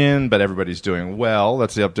reunion, but everybody's doing well.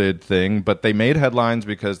 That's the updated thing. But they made headlines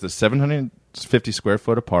because the 750 square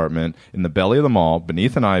foot apartment in the belly of the mall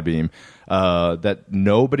beneath an I-beam, that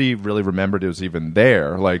nobody really remembered it was even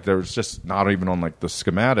there. Like, there was just not even on like the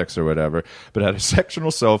schematics or whatever, but it had a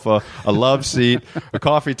sectional sofa, a love seat, a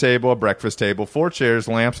coffee table, a breakfast table, 4 chairs,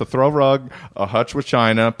 lamps, a throw rug, a hutch with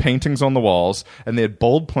china, paintings on the walls, and they had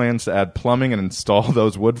bold plans to add plumbing and install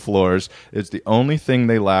those wood floors. It's the only thing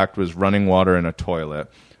they lacked was running water and a toilet.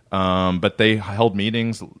 But they held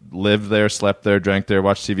meetings, lived there, slept there, drank there,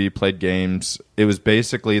 watched TV, played games. It was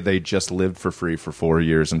basically they just lived for free for 4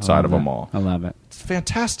 years inside of a mall. I love it. It's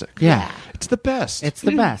fantastic. Yeah. It's the best. It's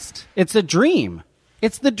the best. It's a dream.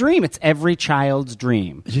 It's the dream. It's every child's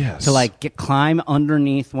dream. Yes. To climb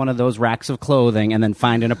underneath one of those racks of clothing and then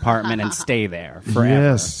find an apartment and stay there forever.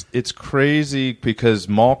 Yes. It's crazy because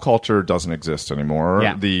mall culture doesn't exist anymore.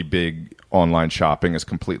 Yeah. The big online shopping is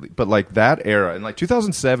completely, but like that era and like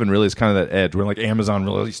 2007 really is kind of that edge where like Amazon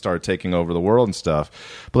really started taking over the world and stuff.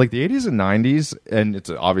 But like the 80s and 90s, and it's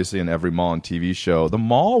obviously in every mall and TV show, the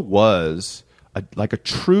mall was like a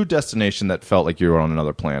true destination that felt like you were on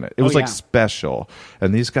another planet. It was like special,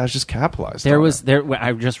 and these guys just capitalized.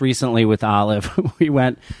 I just recently with Olive,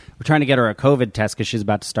 we're trying to get her a COVID test because she's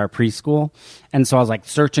about to start preschool, and so I was like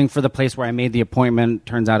searching for the place where I made the appointment.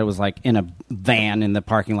 Turns out it was like in a van in the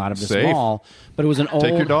parking lot of this mall, but it was an old.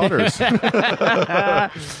 Take your daughters.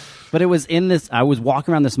 But it was in this. I was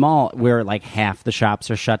walking around this mall where like half the shops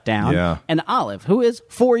are shut down. Yeah. And Olive, who is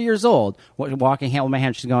 4 years old, walking hand with my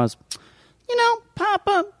hand, she goes, "You know,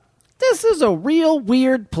 Papa, this is a real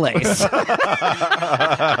weird place."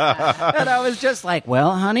 And I was just like,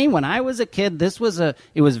 well, honey, when I was a kid, it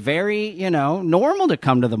was very, normal to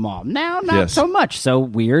come to the mall. Now, not so much. So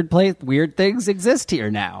weird things exist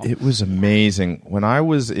here now. It was amazing. When I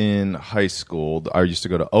was in high school, I used to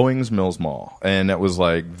go to Owings Mills Mall, and it was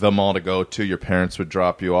like the mall to go to. Your parents would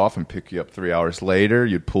drop you off and pick you up 3 hours later.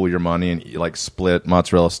 You'd pool your money and like split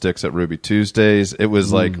mozzarella sticks at Ruby Tuesdays. It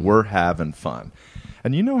was like, we're having fun.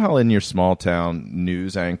 And you know how in your small town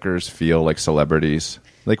news anchors feel like celebrities?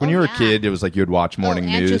 Like when you were a kid, it was like you would watch morning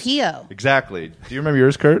news. Trujillo. Exactly. Do you remember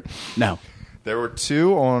yours, Kurt? No. There were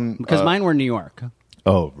 2 on... Because mine were New York.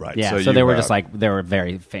 Oh, right. Yeah, so they were just like, they were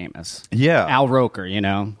very famous. Yeah. Al Roker,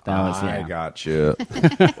 that was, I got you.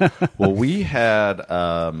 Well, we had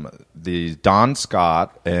the Don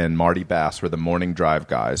Scott and Marty Bass were the morning drive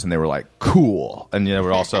guys, and they were like, cool. And they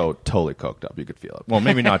were also totally coked up. You could feel it. Well,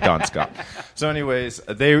 maybe not Don Scott. So anyways,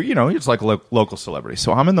 they, it's like a local celebrity.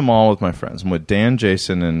 So I'm in the mall with my friends. I'm with Dan,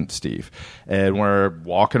 Jason, and Steve. And we're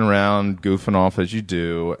walking around, goofing off as you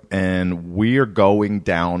do. And we are going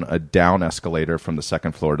down a down escalator from the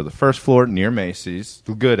second floor to the first floor near Macy's,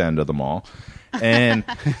 the good end of the mall. And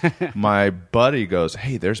my buddy goes,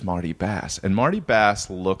 hey, there's Marty Bass. And Marty Bass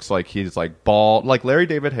looks like he's like bald, like Larry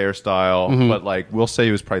David hairstyle, but like we'll say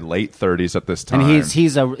he was probably late 30s at this time. And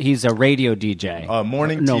he's a radio DJ.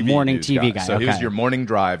 Morning TV guy. So he was your morning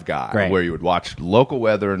drive guy, where you would watch local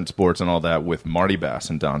weather and sports and all that with Marty Bass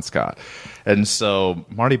and Don Scott. And so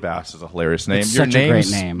Marty Bass is a hilarious name. It's such a great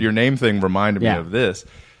name. Your name thing reminded me of this.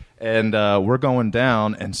 And we're going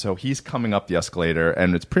down, and so he's coming up the escalator,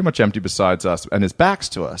 and it's pretty much empty besides us, and his back's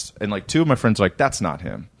to us. And like two of my friends are like, that's not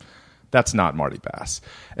him. That's not Marty Bass.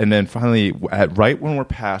 And then finally, right when we're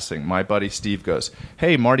passing, my buddy Steve goes,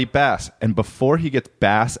 hey, Marty Bass. And before he gets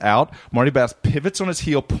Bass out, Marty Bass pivots on his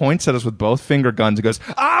heel, points at us with both finger guns, and goes,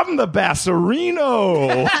 I'm the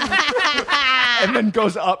Bassarino. And then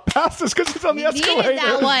goes up past us because he's on the escalator. Needed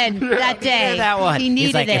that one that day. That one. He needed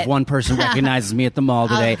He's like, if one person recognizes me at the mall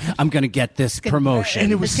today, I'm going to get this promotion.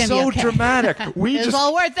 And it was so dramatic. It was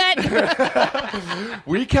all worth it.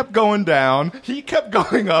 We kept going down. He kept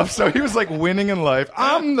going up. So he was like winning in life.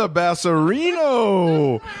 I'm the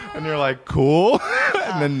Bassarino. And you're like, cool.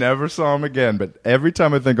 And then never saw him again. But every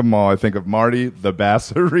time I think of mall, I think of Marty the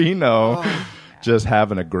Bassarino. Just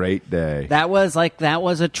having a great day. That was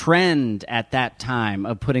a trend at that time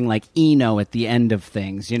of putting like Eno at the end of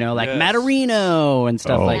things, like Mattarino and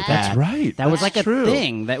stuff like that. That's right. That was like a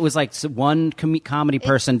thing. That was like one comedy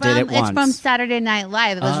person did it once. It's from Saturday Night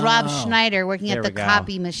Live. It was Rob Schneider working at the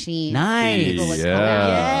copy machine. Nice.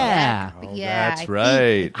 Yeah. That's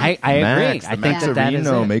right. I agree. I think that is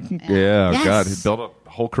it. God, he built a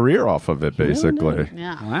whole career off of it, basically.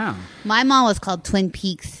 Yeah. Wow. My mall was called Twin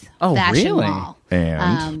Peaks. Oh, Fashion really? Mall.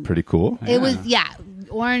 And pretty cool. It was,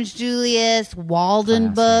 Orange Julius,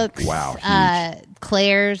 Walden Books. Wow,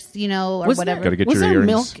 Claire's, or whatever. Gotta get was your there earrings,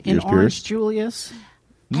 milk in ears Orange pierced? Julius?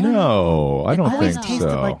 No, I don't think always so.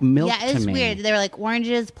 tasted like milk Yeah, to it's me. weird. They were like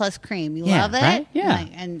oranges plus cream. You love it? Right? Yeah.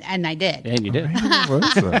 And I did. And you did.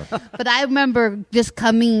 But I remember just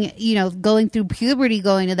coming, going through puberty,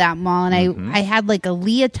 going to that mall, and I had like a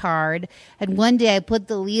leotard, and one day I put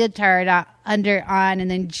the leotard on, and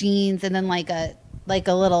then jeans, and then like a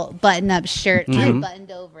little button-up shirt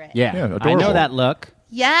buttoned over it. Yeah, I know that look.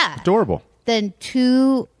 Yeah. Adorable. Then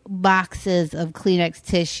 2 boxes of Kleenex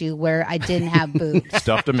tissue where I didn't have boobs.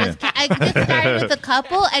 Stuffed them in. I just started with a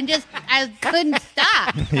couple and I couldn't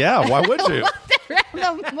stop. Yeah, why would you? Walked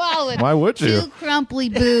around the mall with Why would you? 2 crumply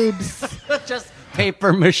boobs. Just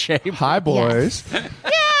paper mache. Hi, boys. Yeah,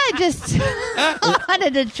 I just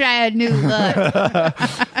wanted to try a new look.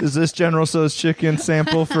 Is this General Tso's chicken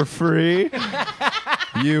sample for free?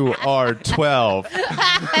 You are 12.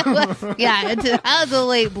 I was a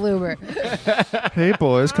late bloomer. Hey,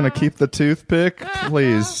 boys, can I keep the toothpick?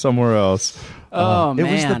 Please, somewhere else. Oh, man.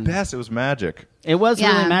 It was the best. It was magic. It was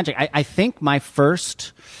really magic. I think my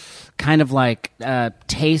first kind of like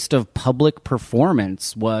taste of public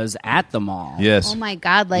performance was at the mall. Yes. Oh, my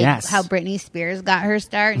God. Like how Britney Spears got her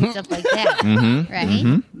start and stuff like that.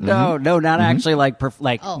 Right? No, not actually like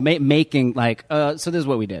making like, so this is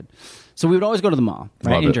what we did. So we would always go to the mall,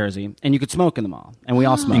 right, in Jersey, and you could smoke in the mall, and we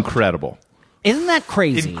all smoked. Incredible. Isn't that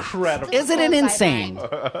crazy? Incredible. Isn't it insane?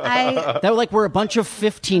 That we're a bunch of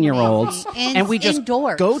 15-year-olds, and we just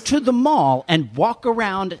go to the mall and walk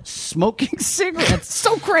around smoking cigarettes.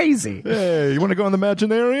 So crazy. Hey, you want to go in the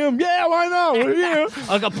Imaginarium? Yeah, why not? Yeah.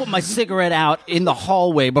 I'm gonna put my cigarette out in the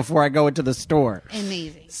hallway before I go into the store.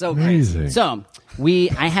 Amazing. So crazy. So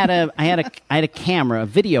I had a camera, a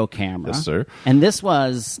video camera. Yes, sir. And this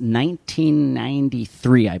was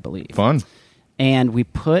 1993, I believe. Fun. And we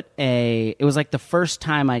put it was like the first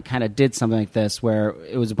time I kind of did something like this where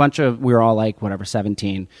it was we were all like,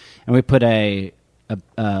 17. And we put a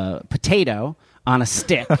potato on a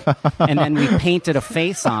stick and then we painted a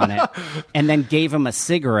face on it and then gave him a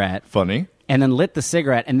cigarette. Funny. And then lit the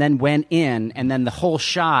cigarette and then went in and then the whole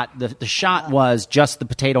shot, the shot was just the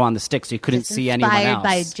potato on the stick so you couldn't see anyone else. Inspired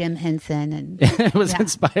by Jim Henson. And it was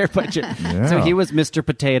inspired by Jim. Yeah. So he was Mr.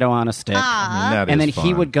 Potato on a stick. And then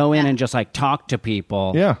he would go in and just like talk to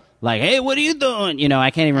people. Yeah. Like, hey, what are you doing?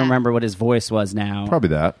 I can't even remember what his voice was now. Probably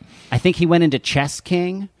that. I think he went into Chess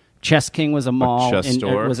King Chess King was a mall.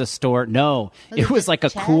 Store? It was a store. No, it was like a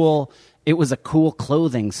cool. It was a cool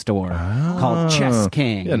clothing store called Chess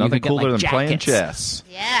King. Yeah, nothing cooler than jackets. playing chess.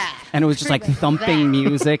 Yeah. And it was just like thumping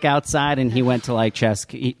music outside, and he went to like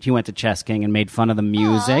he went to Chess King and made fun of the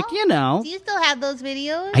music. Aww. You know. Do you still have those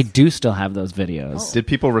videos? I do still have those videos. Oh. Did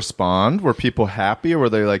people respond? Were people happy, or were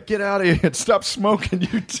they like, "Get out of here and stop smoking,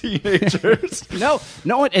 you teenagers"? No.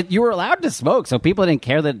 You were allowed to smoke, so people didn't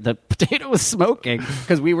care that the potato was smoking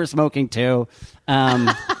because we were smoking too.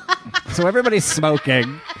 So everybody's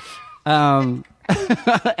smoking.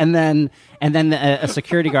 And then a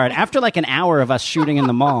security guard, after like an hour of us shooting in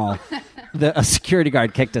the mall, a security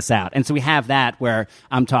guard kicked us out. And so we have that where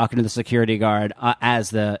I'm talking to the security guard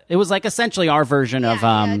it was like essentially our version of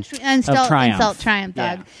Triumph. Insult Triumph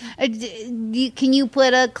Dog. Can you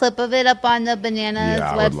put a clip of it up on the Bananas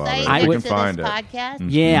website? I would find it. Podcast? Mm-hmm.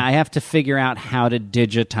 Yeah, I have to figure out how to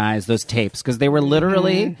digitize those tapes because they were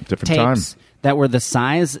literally different tapes. Time. That were the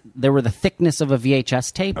size, they were the thickness of a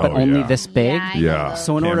VHS tape, but only this big. Yeah.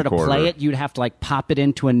 So in order to play it, you'd have to like pop it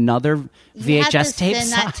into another VHS tape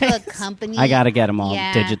size. That to a company. I got to get them all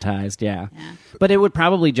digitized. Yeah, but it would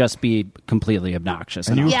probably just be completely obnoxious.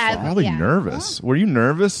 And you were probably nervous. Were you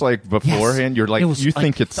nervous like beforehand? Yes. You're like, you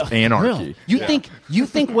think it's anarchy. You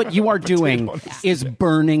think what you are doing is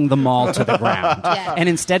burning the mall to the ground, and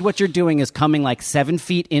instead what you're doing is coming like 7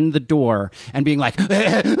 feet in the door and being like.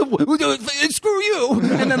 Screw you,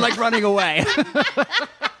 and then like running away.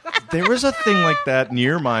 There was a thing like that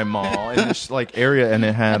near my mall in this like area, and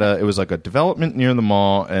it was like a development near the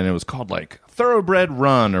mall, and it was called like Thoroughbred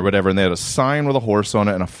Run or whatever, and they had a sign with a horse on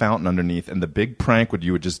it and a fountain underneath, and the big prank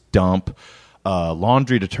you would just dump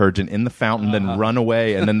laundry detergent in the fountain, then run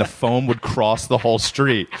away, and then the foam would cross the whole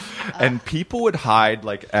street, and people would hide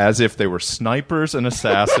like as if they were snipers and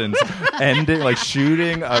assassins,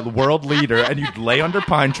 shooting a world leader, and you'd lay under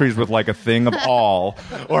pine trees with like a thing of all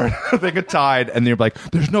or a thing of Tide, and you're like,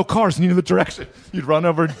 "There's no cars in either direction." You'd run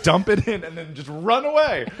over, dump it in, and then just run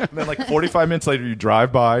away. And then like 45 minutes later, you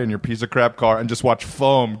drive by in your piece of crap car and just watch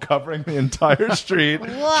foam covering the entire street. Wow.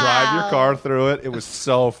 Drive your car through it. It was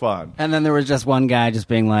so fun. And then there was just one guy just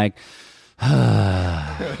being like,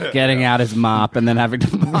 getting out his mop and then having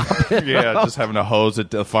to mop it. Yeah, just having a hose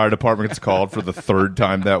at the fire department gets called for the third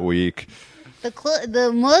time that week.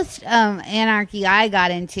 The most anarchy I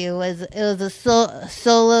got into was a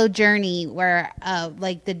solo journey where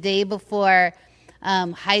like the day before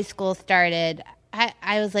high school started,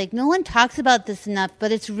 I was like, no one talks about this enough,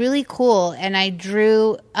 but it's really cool. And I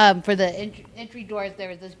drew for the entry doors. There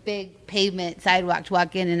was this big pavement sidewalk to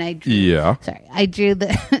walk in, and I drew. Yeah. Sorry, I drew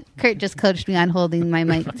the. Kurt just coached me on holding my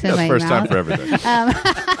mic to my first mouth. Time for everything.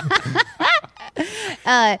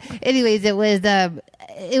 Anyways, it was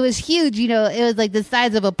huge. You know, it was like the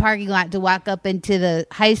size of a parking lot to walk up into the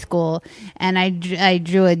high school, and I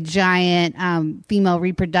drew a giant female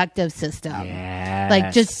reproductive system. Yes.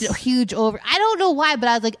 Like just huge over. I don't know why, but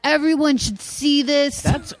I was like, everyone should see this.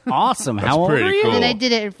 That's awesome. How old are you? Cool. And I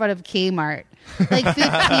did it in front of Kmart. Like 15.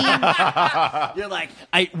 You're like,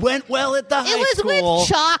 I went well at the high school. It was with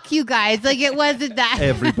chalk, you guys. Like, it wasn't that.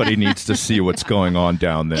 Everybody needs to see what's going on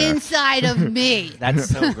down there. Inside of me. That's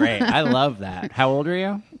so great. I love that. How old are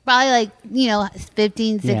you? Probably like,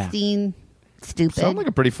 15, 16. Yeah. Stupid. Sound like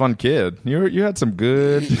a pretty fun kid. You had some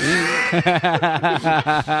good. But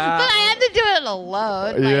I had to do it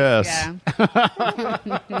alone. Yes.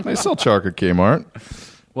 Yeah. They sell chalk at Kmart.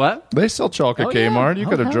 What? They sell chalk at Kmart. You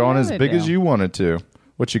could have drawn as big as you wanted to.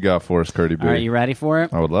 What you got for us, Curdy B? All right, you ready for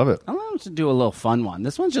it? I would love it. I'm going to do a little fun one.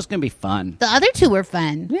 This one's just going to be fun. The other two were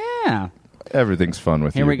fun. Yeah. Everything's fun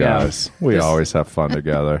with you guys. We always have fun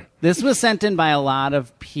together. This was sent in by a lot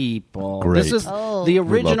of people. Great. This was the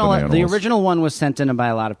original. The original one was sent in by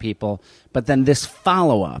a lot of people, but then this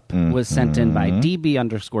follow-up was sent in by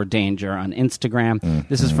DB_Danger on Instagram.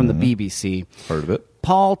 This is from the BBC. Heard of it?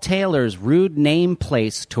 Paul Taylor's rude name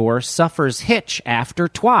place tour suffers hitch after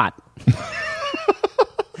twat.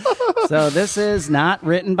 So this is not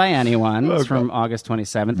written by anyone. It's from August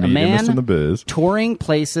 27th. A man in the biz. touring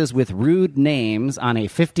places with rude names on a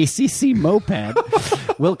 50cc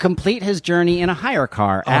moped will complete his journey in a hire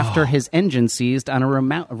car after his engine seized on a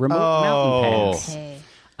remote mountain pass. Okay.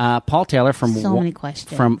 Paul Taylor from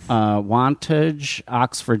Wantage,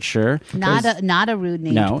 Oxfordshire. Not a rude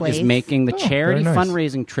name place. Is making the charity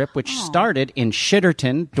fundraising trip, which started in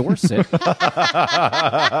Shitterton, Dorset,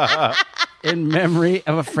 in memory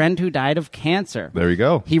of a friend who died of cancer. There you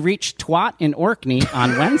go. He reached Twat in Orkney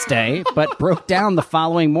on Wednesday, but broke down the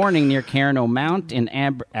following morning near Carno Mount in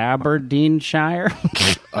Aberdeenshire.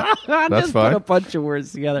 That's fine. Put a bunch of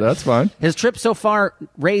words together. That's fine. His trip so far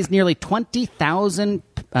raised nearly £20,000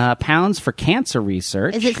 pounds for cancer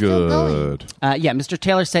research. Is it still going? Yeah, Mr.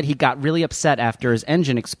 Taylor said he got really upset after his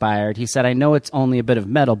engine expired. He said, I know it's only a bit of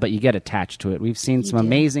metal, but you get attached to it. We've seen some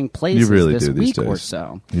amazing places this week or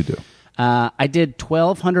so. You do. I did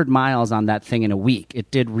 1,200 miles on that thing in a week.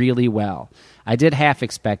 It did really well. I did half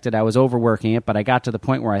expect it. I was overworking it, but I got to the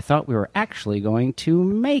point where I thought we were actually going to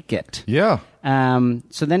make it. Yeah.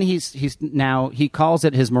 So then he calls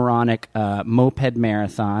it his moronic moped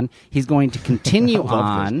marathon. He's going to continue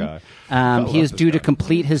on. He is due to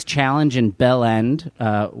complete his challenge in Bell End,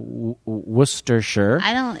 Worcestershire.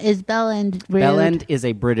 Is Bell End rude? Bell End is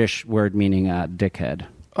a British word meaning dickhead.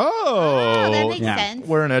 Oh, that makes sense.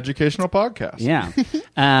 We're an educational podcast. Yeah.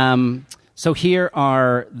 So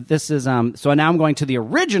so now I'm going to the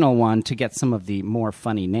original one to get some of the more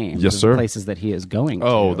funny names. Yes, sir. The places that he is going to.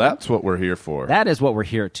 Oh, that's what we're here for. That is what we're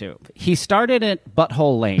here to. He started at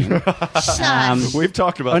Butthole Lane. We've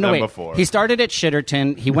talked about them before. He started at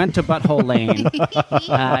Shitterton. He went to Butthole Lane.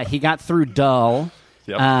 He got through Dull.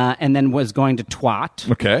 Yep. And then was going to Twat.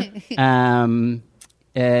 Okay.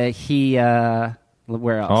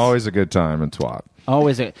 Where else? Always a good time in Twat.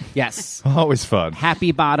 Yes. Always fun.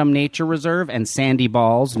 Happy Bottom Nature Reserve and Sandy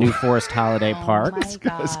Balls, New Forest Holiday Park. This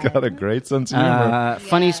guy's got a great sense of humor.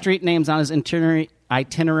 Funny street names on his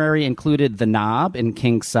itinerary included The Knob in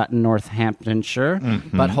King Sutton, Northamptonshire,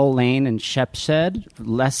 Butthole Lane in Shepshed,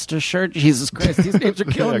 Leicestershire. Jesus Christ, these names are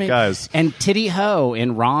killing me. Guys. And Titty Ho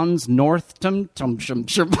in Ron's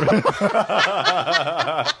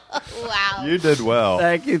Wow. You did well.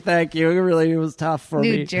 Thank you. It really was tough for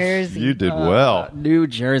me. New Jersey. You did well. New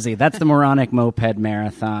Jersey. That's the moronic moped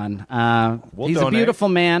marathon. He's donate. a beautiful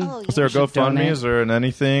man. Is there a GoFundMe? Is there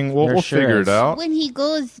anything? We'll sure figure is. it out. When he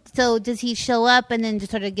goes, so does he show up and then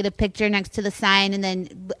just sort of get a picture next to the sign and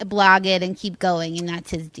then blog it and keep going, and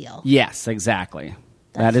that's his deal? Yes, exactly.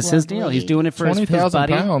 That is his deal. He's doing it for his buddy. 20,000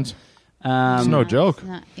 pounds. It's no joke.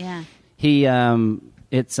 Yeah. He's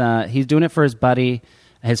doing it for his buddy.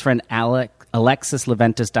 His friend Alexis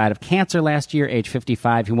Leventis died of cancer last year, age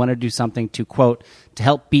 55. He wanted to do something to, quote, to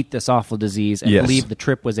help beat this awful disease, and believed the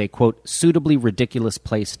trip was a, quote, suitably ridiculous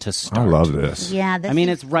place to start. I love this. Yeah,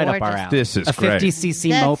 it's right up our alley. This is a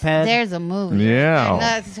 50cc moped. There's a movie. Yeah.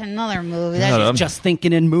 That's another movie. That's just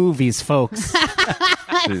thinking in movies, folks.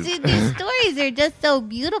 See, these stories are just so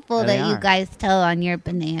beautiful that you guys tell on your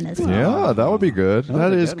bananas. Yeah, that would be good.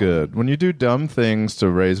 That is good. When you do dumb things to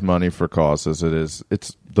raise money for causes,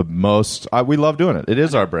 it's the most. We love doing it. It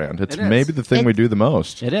is our brand. It's maybe the thing we do the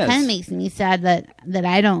most. It is. Kind of makes me sad that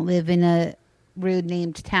I don't live in a rude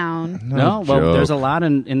named town. No, well, there's a lot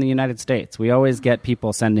in the United States. We always get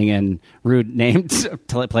people sending in rude named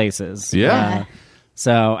places. Yeah.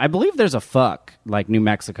 So I believe there's a fuck, like New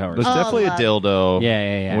Mexico. There's definitely a dildo.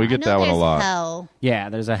 Yeah. We get that one a lot. Hell. Yeah,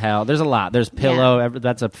 there's a hell. There's a lot. There's Pillow.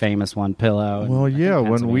 That's a famous one. Pillow. Well,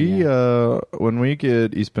 when we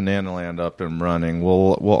get East Banana Land up and running,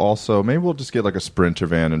 we'll also maybe we'll just get like a Sprinter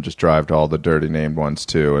van and just drive to all the dirty named ones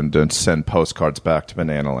too, and then send postcards back to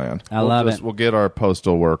Banana Land. I love it. We'll get our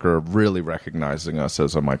postal worker really recognizing us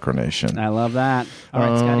as a micronation. I love that. All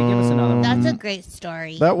right, Scotty, give us another one. That's a great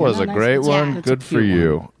story. That was a great one. Yeah. Good for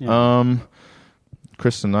you. Yeah.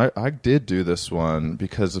 Kristen, I did do this one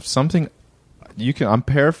because of something. I'm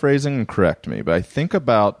paraphrasing and correct me, but I think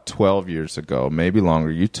about 12 years ago, maybe longer,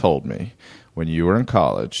 you told me when you were in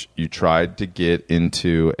college, you tried to get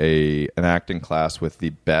into an acting class with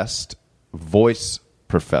the best voice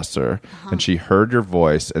professor, and she heard your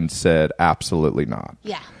voice and said, absolutely not.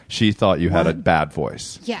 Yeah. She thought you had a bad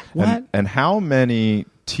voice. Yeah. What? And how many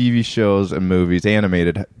TV shows and movies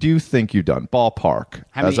animated do you think you've done? Ballpark.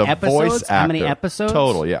 How many as a episodes? voice actor. How many episodes?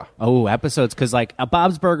 Total, yeah. Oh, episodes. Because like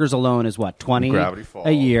Bob's Burgers alone is what, 20 Gravity Falls,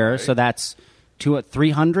 a year. right. So that's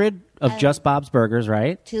 300 of just Bob's Burgers,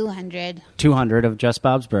 right? 200. 200 of just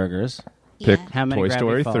Bob's Burgers. Pick How many Toy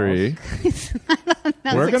Story Gravity 3.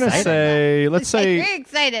 We're going to say, let's say... Very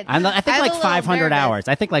excited. I think like 500 hours.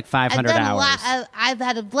 I think like 500 I've done hours. I've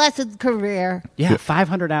had a blessed career. Yeah,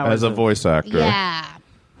 500 hours. As a voice actor. Yeah.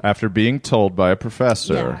 After being told by a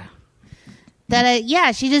professor. That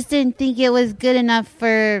she just didn't think it was good enough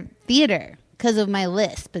for theater because of my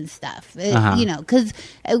lisp and stuff. Because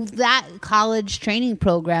that college training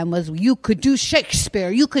program was you could do Shakespeare,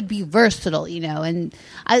 you could be versatile, and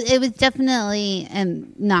it was definitely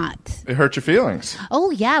not. It hurt your feelings. Oh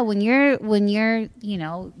yeah, when you're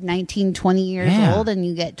 19, 20 years old and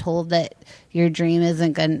you get told that your dream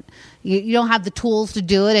isn't going, you don't have the tools to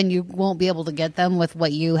do it, and you won't be able to get them with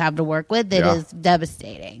what you have to work with. It is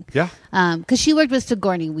devastating. Yeah. Because she worked with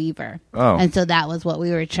Sigourney Weaver. Oh. And so that was what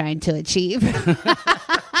we were trying to achieve.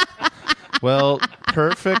 Well,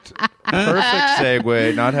 perfect Perfect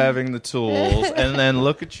segue, not having the tools, and then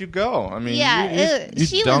look at you go. I mean,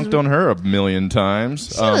 you dunked on her a million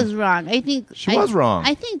times. She was wrong. She was wrong.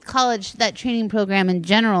 I think college, that training program in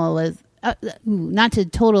general was, not to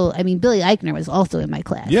total, I mean, Billy Eichner was also in my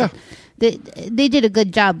class. Yeah. They did a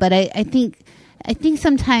good job, but I think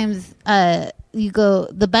sometimes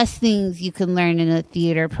the best things you can learn in a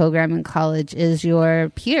theater program in college is your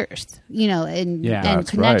peers, and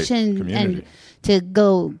connection right. and to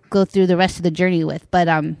go through the rest of the journey with, but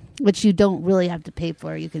which you don't really have to pay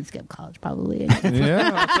for. You can skip college probably.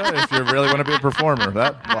 Yeah, if you really want to be a performer,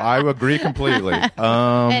 I agree completely.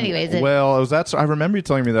 Anyways, I remember you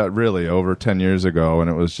telling me that really over 10 years ago, and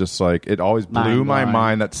it was just like it always blew my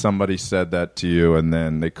mind that somebody said that to you, and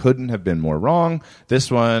then they couldn't have been more wrong. This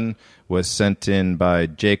one was sent in by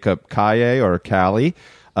Jacob Kaye or Callie,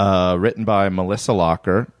 written by Melissa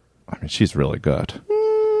Locker. I mean, she's really good.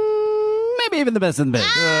 Maybe even the best in the biz.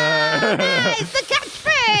 Nice, the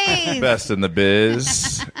catchphrase. Best in the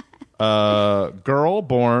biz. Girl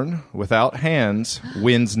born without hands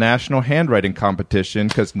wins national handwriting competition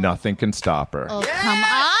because nothing can stop her. Oh, come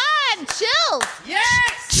on. Chills.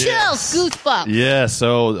 Yes. Chills. Goosebumps. Yeah,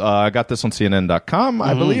 so I got this on CNN.com.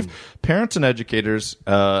 I believe parents and educators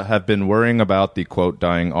have been worrying about the, quote,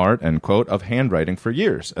 dying art, end quote, of handwriting for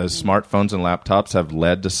years, as smartphones and laptops have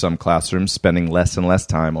led to some classrooms spending less and less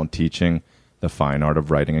time on teaching the fine art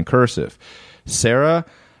of writing in cursive. Sarah,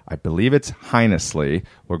 I believe it's Heinesley.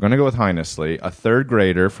 We're going to go with Heinesley, a third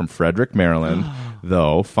grader from Frederick, Maryland,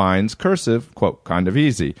 though finds cursive, quote, kind of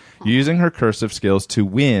easy, using her cursive skills to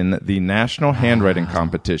win the national handwriting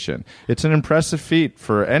competition. It's an impressive feat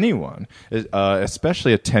for anyone,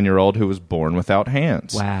 especially a 10-year-old who was born without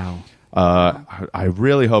hands. Wow. I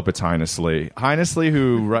really hope it's Heinesley. Heinesley,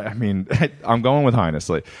 I'm going with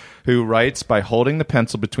Heinesley, who writes by holding the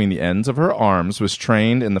pencil between the ends of her arms, was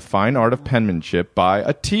trained in the fine art of penmanship by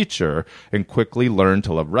a teacher, and quickly learned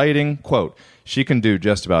to love writing. Quote, she can do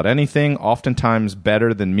just about anything, oftentimes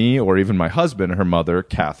better than me or even my husband, her mother,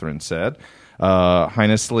 Catherine, said.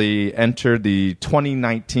 Heinesley entered the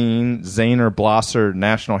 2019 Zahner Blosser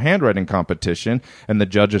National Handwriting Competition, and the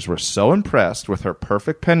judges were so impressed with her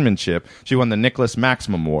perfect penmanship, she won the Nicholas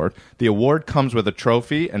Maxim Award. The award comes with a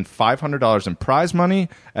trophy and $500 in prize money,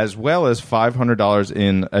 as well as $500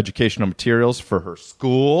 in educational materials for her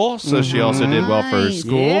school. So she also did well for her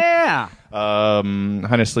school. Yeah.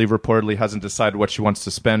 Heinesley reportedly hasn't decided what she wants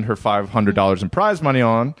to spend her $500 in prize money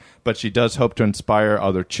on, but she does hope to inspire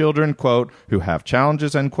other children, quote, who have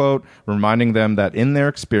challenges, end quote, reminding them that in their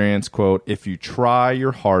experience, quote, if you try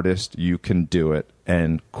your hardest, you can do it,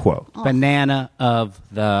 end quote. Oh. Banana of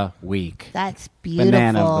the week. That's beautiful.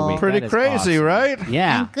 Banana of the week. Pretty crazy, awesome. right?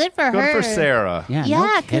 Yeah. And good for her. Good for Sarah. Yeah,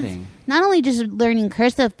 no kidding. Not only just learning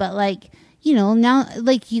cursive, but now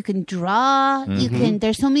you can draw,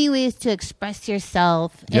 there's so many ways to express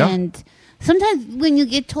yourself. Yeah. And sometimes when you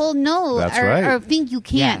get told no or think you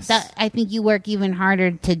can't, I think you work even harder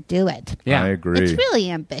to do it. Yeah, I agree. It's really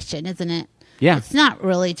ambition, isn't it? Yeah. It's not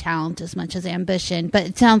really talent as much as ambition, but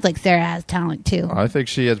it sounds like Sarah has talent too. I think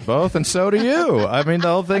she has both, and so do you. I mean, the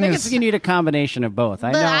whole thing you need a combination of both.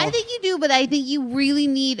 I think you do, but I think you really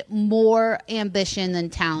need more ambition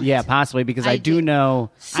than talent. Yeah, possibly, because I do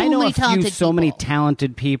know so many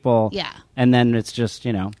talented people. Yeah. And then it's just,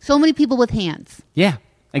 so many people with hands. Yeah.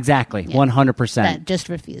 Exactly, 100%. That just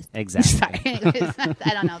refused. Exactly. Sorry.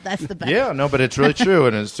 I don't know. That's the best. Yeah, no, but it's really true.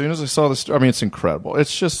 And as soon as I saw the story, it's incredible.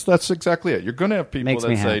 It's just, that's exactly it. You're going to have people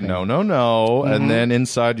that say, no, no, no. And then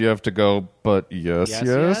inside you have to go, but yes, It's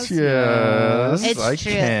I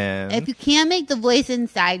true. can. If you can't make the voice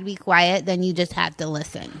inside be quiet, then you just have to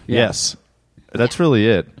listen. Yes. That's really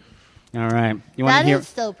it. All right. You want to hear? Is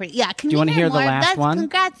so pretty. Yeah. Do you want to hear the last one?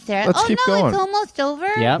 Congrats, Sarah. Let's keep going. It's almost over.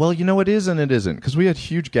 Yeah. Well, it is and it isn't, because we had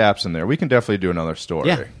huge gaps in there. We can definitely do another story.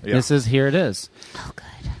 Yeah. Here it is. Oh, good.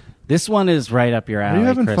 This one is right up your alley. Are you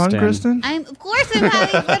having Kristen. fun, Kristen? Of course I'm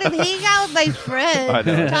having fun. I'm hanging out with my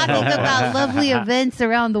friends, talking about lovely events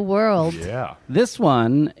around the world. Yeah. This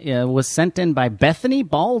one was sent in by Bethany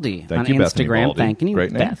Baldy on you, Instagram. Thank you,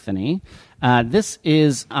 Great name. Bethany. This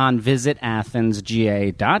is on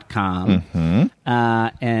visitathensga.com.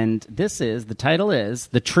 And the title is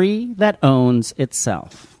The Tree That Owns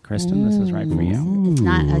Itself. Kristen, this is right for you. It's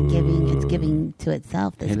not a giving, it's giving to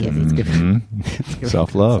itself. This giving.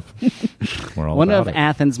 Self-love. One of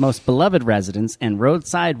Athens' most beloved residents and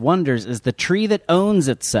roadside wonders is the tree that owns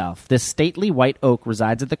itself. This stately white oak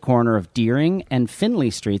resides at the corner of Deering and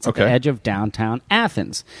Finley Streets at the edge of downtown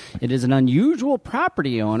Athens. It is an unusual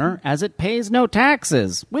property owner as it pays no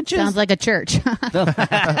taxes, which sounds like a church.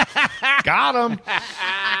 Got him.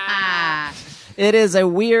 It is a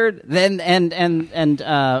weird. Then and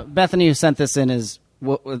Bethany, who sent this in, is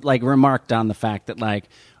like remarked on the fact that like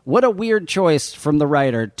what a weird choice from the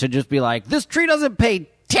writer to just be like, this tree doesn't pay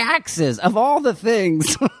taxes. Of all the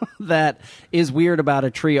things that is weird about a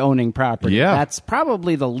tree owning property, that's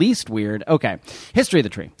probably the least weird. Okay, history of the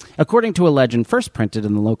tree. According to a legend first printed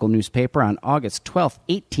in the local newspaper on August 12th,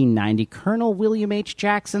 1890, Colonel William H.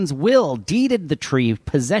 Jackson's will deeded the tree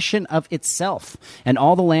possession of itself and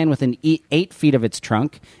all the land within 8 feet of its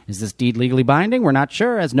trunk. Is this deed legally binding? We're not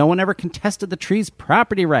sure, as no one ever contested the tree's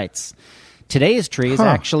property rights. Today's tree is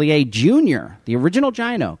actually a junior. The original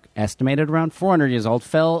giant oak, estimated around 400 years old,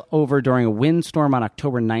 fell over during a windstorm on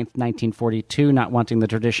October 9th, 1942. Not wanting the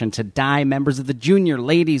tradition to die, members of the Junior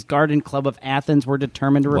Ladies Garden Club of Athens were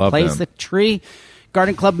determined to replace the tree.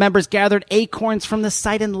 Garden Club members gathered acorns from the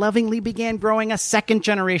site and lovingly began growing a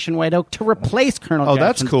second-generation white oak to replace Colonel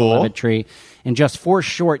Jackson's beloved tree. In just 4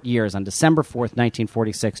 short years, on December 4th,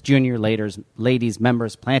 1946, Junior Ladies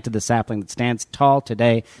members planted the sapling that stands tall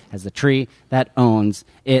today as the tree that owns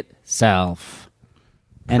itself.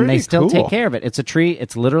 And they still take care of it. It's a tree.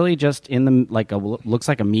 It's literally just in the looks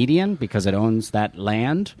like a median because it owns that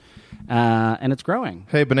land. And it's growing.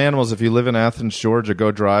 Hey, Bananimals, if you live in Athens, Georgia,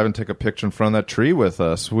 go drive and take a picture in front of that tree with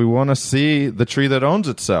us. We want to see the tree that owns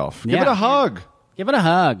itself. Give it a hug. Give it a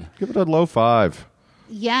hug. Give it a low 5.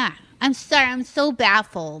 Yeah. I'm sorry. I'm so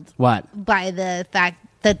baffled. What? By the fact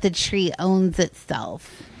that the tree owns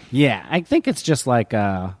itself. Yeah. I think it's just like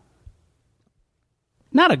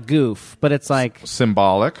not a goof, but it's like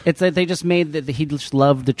symbolic. It's like they just made that he just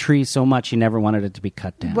loved the tree so much he never wanted it to be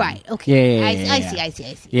cut down. Right. Okay. I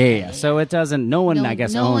see. Yeah. So it doesn't. No one, I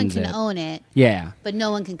guess, owns it. No one can own it. Yeah. But no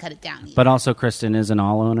one can cut it down either. But also, Kristen, isn't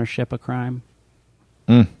all ownership a crime?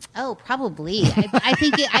 Oh, probably.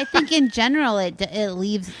 I think in general it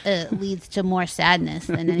leads to more sadness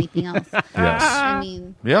than anything else. Yes. I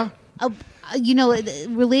mean. Yeah.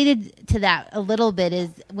 Related to that a little bit is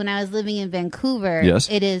when I was living in Vancouver,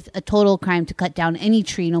 it is a total crime to cut down any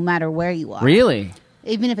tree no matter where you are. Really?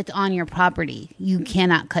 Even if it's on your property, you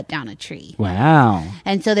cannot cut down a tree. Wow.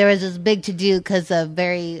 And so there was this big to-do because a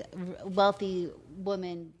very wealthy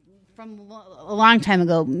woman from a long time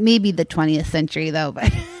ago, maybe the 20th century though,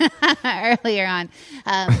 but earlier on,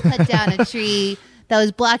 cut down a tree that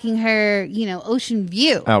was blocking her, ocean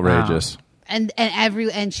view. Outrageous. Wow.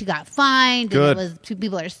 And she got fined. Good. And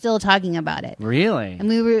people are still talking about it. Really? And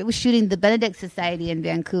we were shooting the Benedict Society in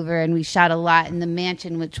Vancouver, and we shot a lot in the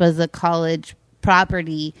mansion, which was a college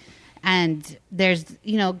property. And there's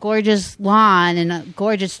gorgeous lawn and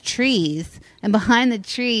gorgeous trees, and behind the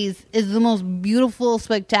trees is the most beautiful,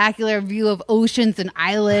 spectacular view of oceans and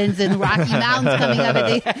islands and Rocky Mountains coming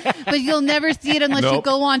up. But you'll never see it unless you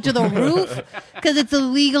go onto the roof because it's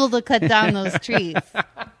illegal to cut down those trees.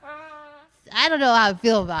 I don't know how I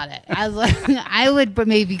feel about it. I was like, I would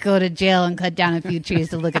maybe go to jail and cut down a few trees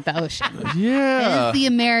to look at the ocean. Yeah. This is the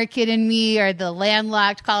American in me, or the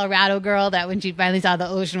landlocked Colorado girl that when she finally saw the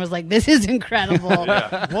ocean was like, this is incredible.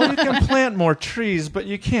 Yeah. Well, you can plant more trees, but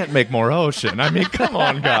you can't make more ocean. I mean, come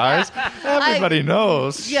on, guys. Everybody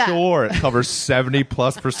knows. Yeah. Sure, it covers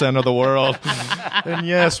 70+% of the world. And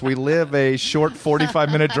yes, we live a short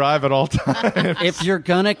 45-minute drive at all times. If you're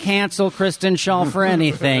going to cancel Kristen Schaal for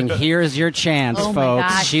anything, here's your chance, folks.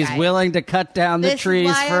 God, she's guys. willing to cut down the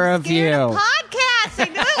trees for a view. Podcast. I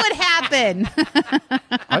knew it would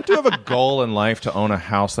happen. I do have a goal in life to own a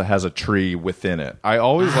house that has a tree within it. I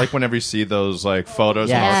always like whenever you see those like photos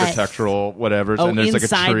of architectural whatever, and there's like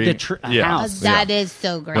a tree. The house. That is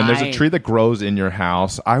so great. When there's a tree that grows in your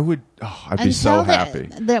house, I'd be so happy.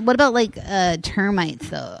 What about like termites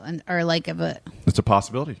though, or like if it's a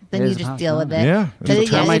possibility. Then you just deal with it. Yeah,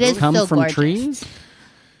 termites come so from gorgeous. Trees.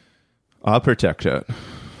 I'll protect it.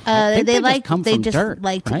 they just dirt,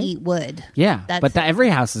 like to right? eat wood. Yeah, but every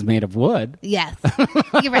house is made of wood. Yes,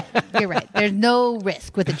 you're right. There's no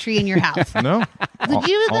risk with a tree in your house. No. Would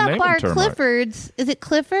you that bar Clifford's? Is it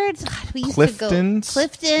Clifford's? God, we used Clifton's? to go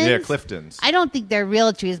Clifton's. Yeah, Clifton's. I don't think they're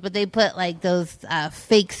real trees, but they put like those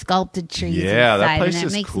fake sculpted trees. Yeah, inside, that place and it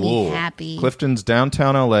is makes cool. Me happy. Clifton's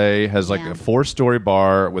downtown LA has like a 4-story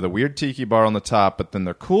bar with a weird tiki bar on the top, but then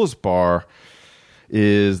their coolest bar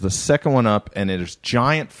is the second one up, and there's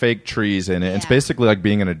giant fake trees in it. Yeah. It's basically like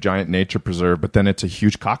being in a giant nature preserve, but then it's a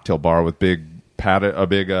huge cocktail bar with big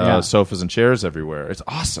sofas and chairs everywhere. It's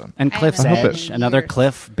awesome. And Cliff's Edge, another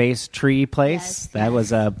cliff-based tree place. Yes. That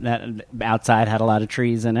was that outside had a lot of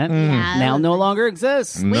trees in it. Yeah. Now no longer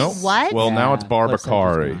exists. Nope. Wait, what? Well, now it's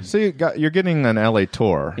Barbacari. So you're getting an LA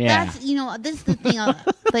tour. Yeah. That's, this is the thing,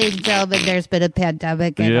 ladies and gentlemen, there's been a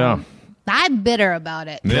pandemic. And, I'm bitter about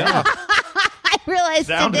it. Yeah. I realized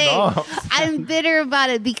today. I'm bitter about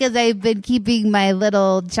it because I've been keeping my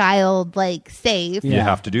little child safe. You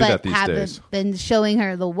have to do that these days. Haven't been showing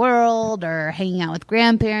her the world or hanging out with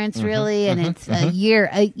grandparents really, and it's a year,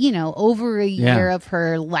 over a year of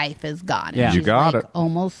her life is gone. Yeah. And You got it.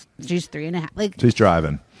 She's 3.5. She's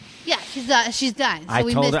driving. Yeah, she's done. So I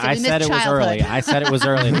we told missed her. it. I We said it missed was childhood. early. I said it was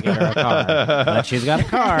early to get her a car, but she's got a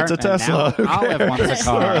car. It's a Tesla. And now Olive wants a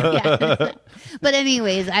car. Yeah. But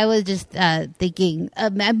anyways, I was just thinking,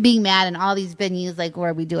 being mad in all these venues,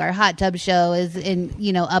 where we do our hot tub show is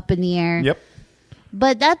up in the air. Yep.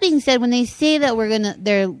 But that being said, when they say that we're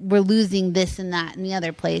losing this and that in the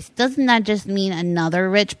other place, doesn't that just mean another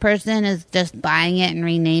rich person is just buying it and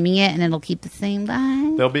renaming it, and it'll keep the same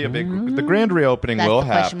guy? There'll be the grand reopening That's will the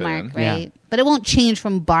question happen. mark, right? Yeah. But it won't change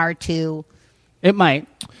from bar to It might.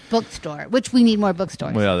 bookstore, which we need more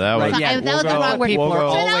bookstores. Well, that was That was the wrong word. People are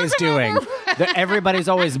We'll go- always doing. Everybody's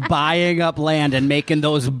always buying up land and making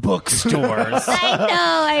those bookstores.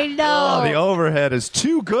 I know. Oh, the overhead is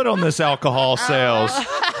too good on this alcohol sales.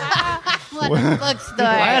 What a bookstore.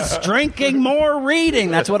 Less drinking, more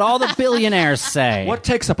reading. That's what all the billionaires say. What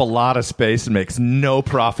takes up a lot of space and makes no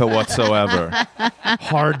profit whatsoever?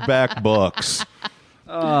 Hardback books.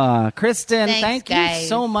 Kristen, Thanks, thank guys. you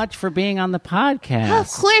so much for being on the podcast. Of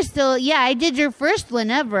course, though. Yeah, I did your first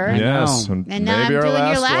one ever. Yes, know. and And now maybe I'm our doing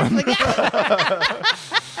your last last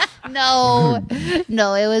one.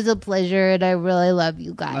 No, it was a pleasure, and I really love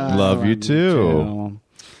you guys. Love you too.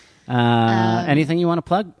 Anything you want to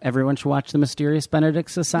plug? Everyone should watch the Mysterious Benedict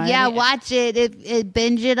Society. Yeah, watch it.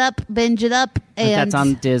 Binge it up. And That's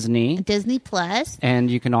on Disney. Disney Plus. And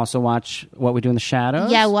you can also watch What We Do in the Shadows.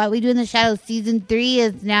 Yeah, What We Do in the Shadows season 3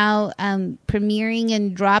 is now premiering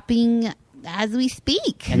and dropping as we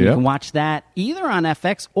speak. And you can watch that either on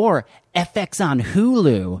FX or FX on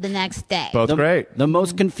Hulu. The next day. Both great. The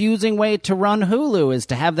most confusing way to run Hulu is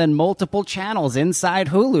to have then multiple channels inside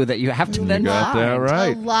Hulu that you have to then got that find.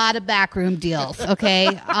 right. A lot of backroom deals, okay?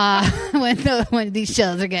 When these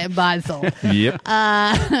shows are getting bought and sold. Yep.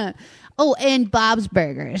 And Bob's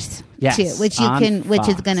Burgers, Yes, too, which on is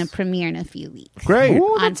Fox. going to premiere in a few weeks. Great. Ooh,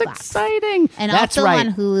 On that's Fox. exciting. And that's also right.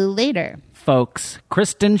 on Hulu later. Folks,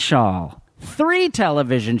 Kristen Schaal. 3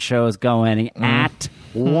 television shows going at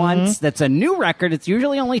once. That's a new record. It's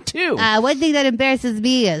usually only 2. One thing that embarrasses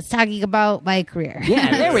me is talking about my career.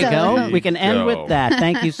 Yeah, there we So, go. We can end go. with that.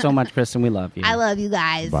 Thank you so much, Kristen. We love you. I love you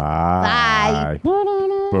guys. Bye. Bye.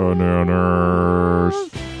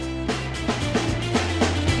 Bananas.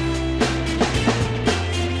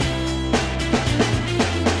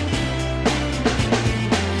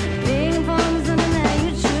 Being born is something that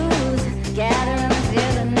you choose. Gather and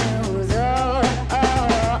hear the news.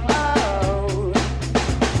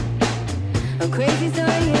 A crazy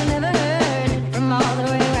story you never heard from all the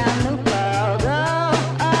way around the world.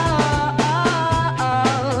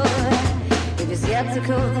 If you're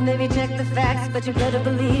skeptical, then maybe check the facts, but you better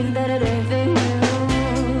believe that it ain't fake news.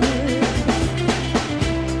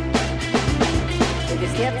 If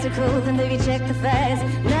you're skeptical, then maybe check the facts.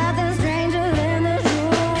 Nothing stranger than the truth.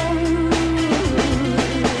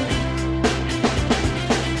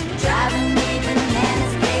 Driving me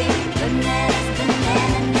bananas, baby. Bananas,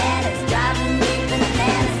 bananas, driving me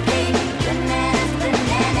bananas, baby. Bananas,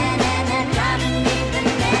 bananas, driving me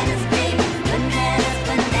bananas, baby. Bananas,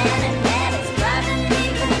 bananas, driving me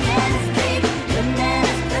bananas, baby.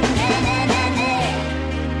 Bananas, bananas.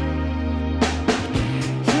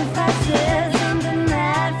 If I said something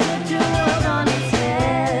that put your world on its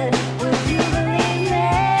head, would you believe me?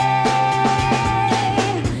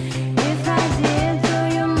 If I did throw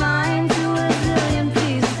your mind to a zillion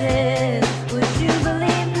pieces, would you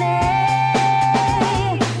believe me?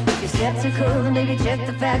 If you're skeptical, then maybe check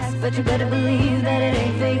the facts, but you better believe that it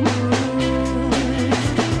ain't fake news.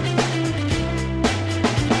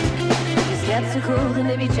 If you're skeptical, then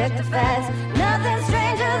maybe check the facts. Nothing's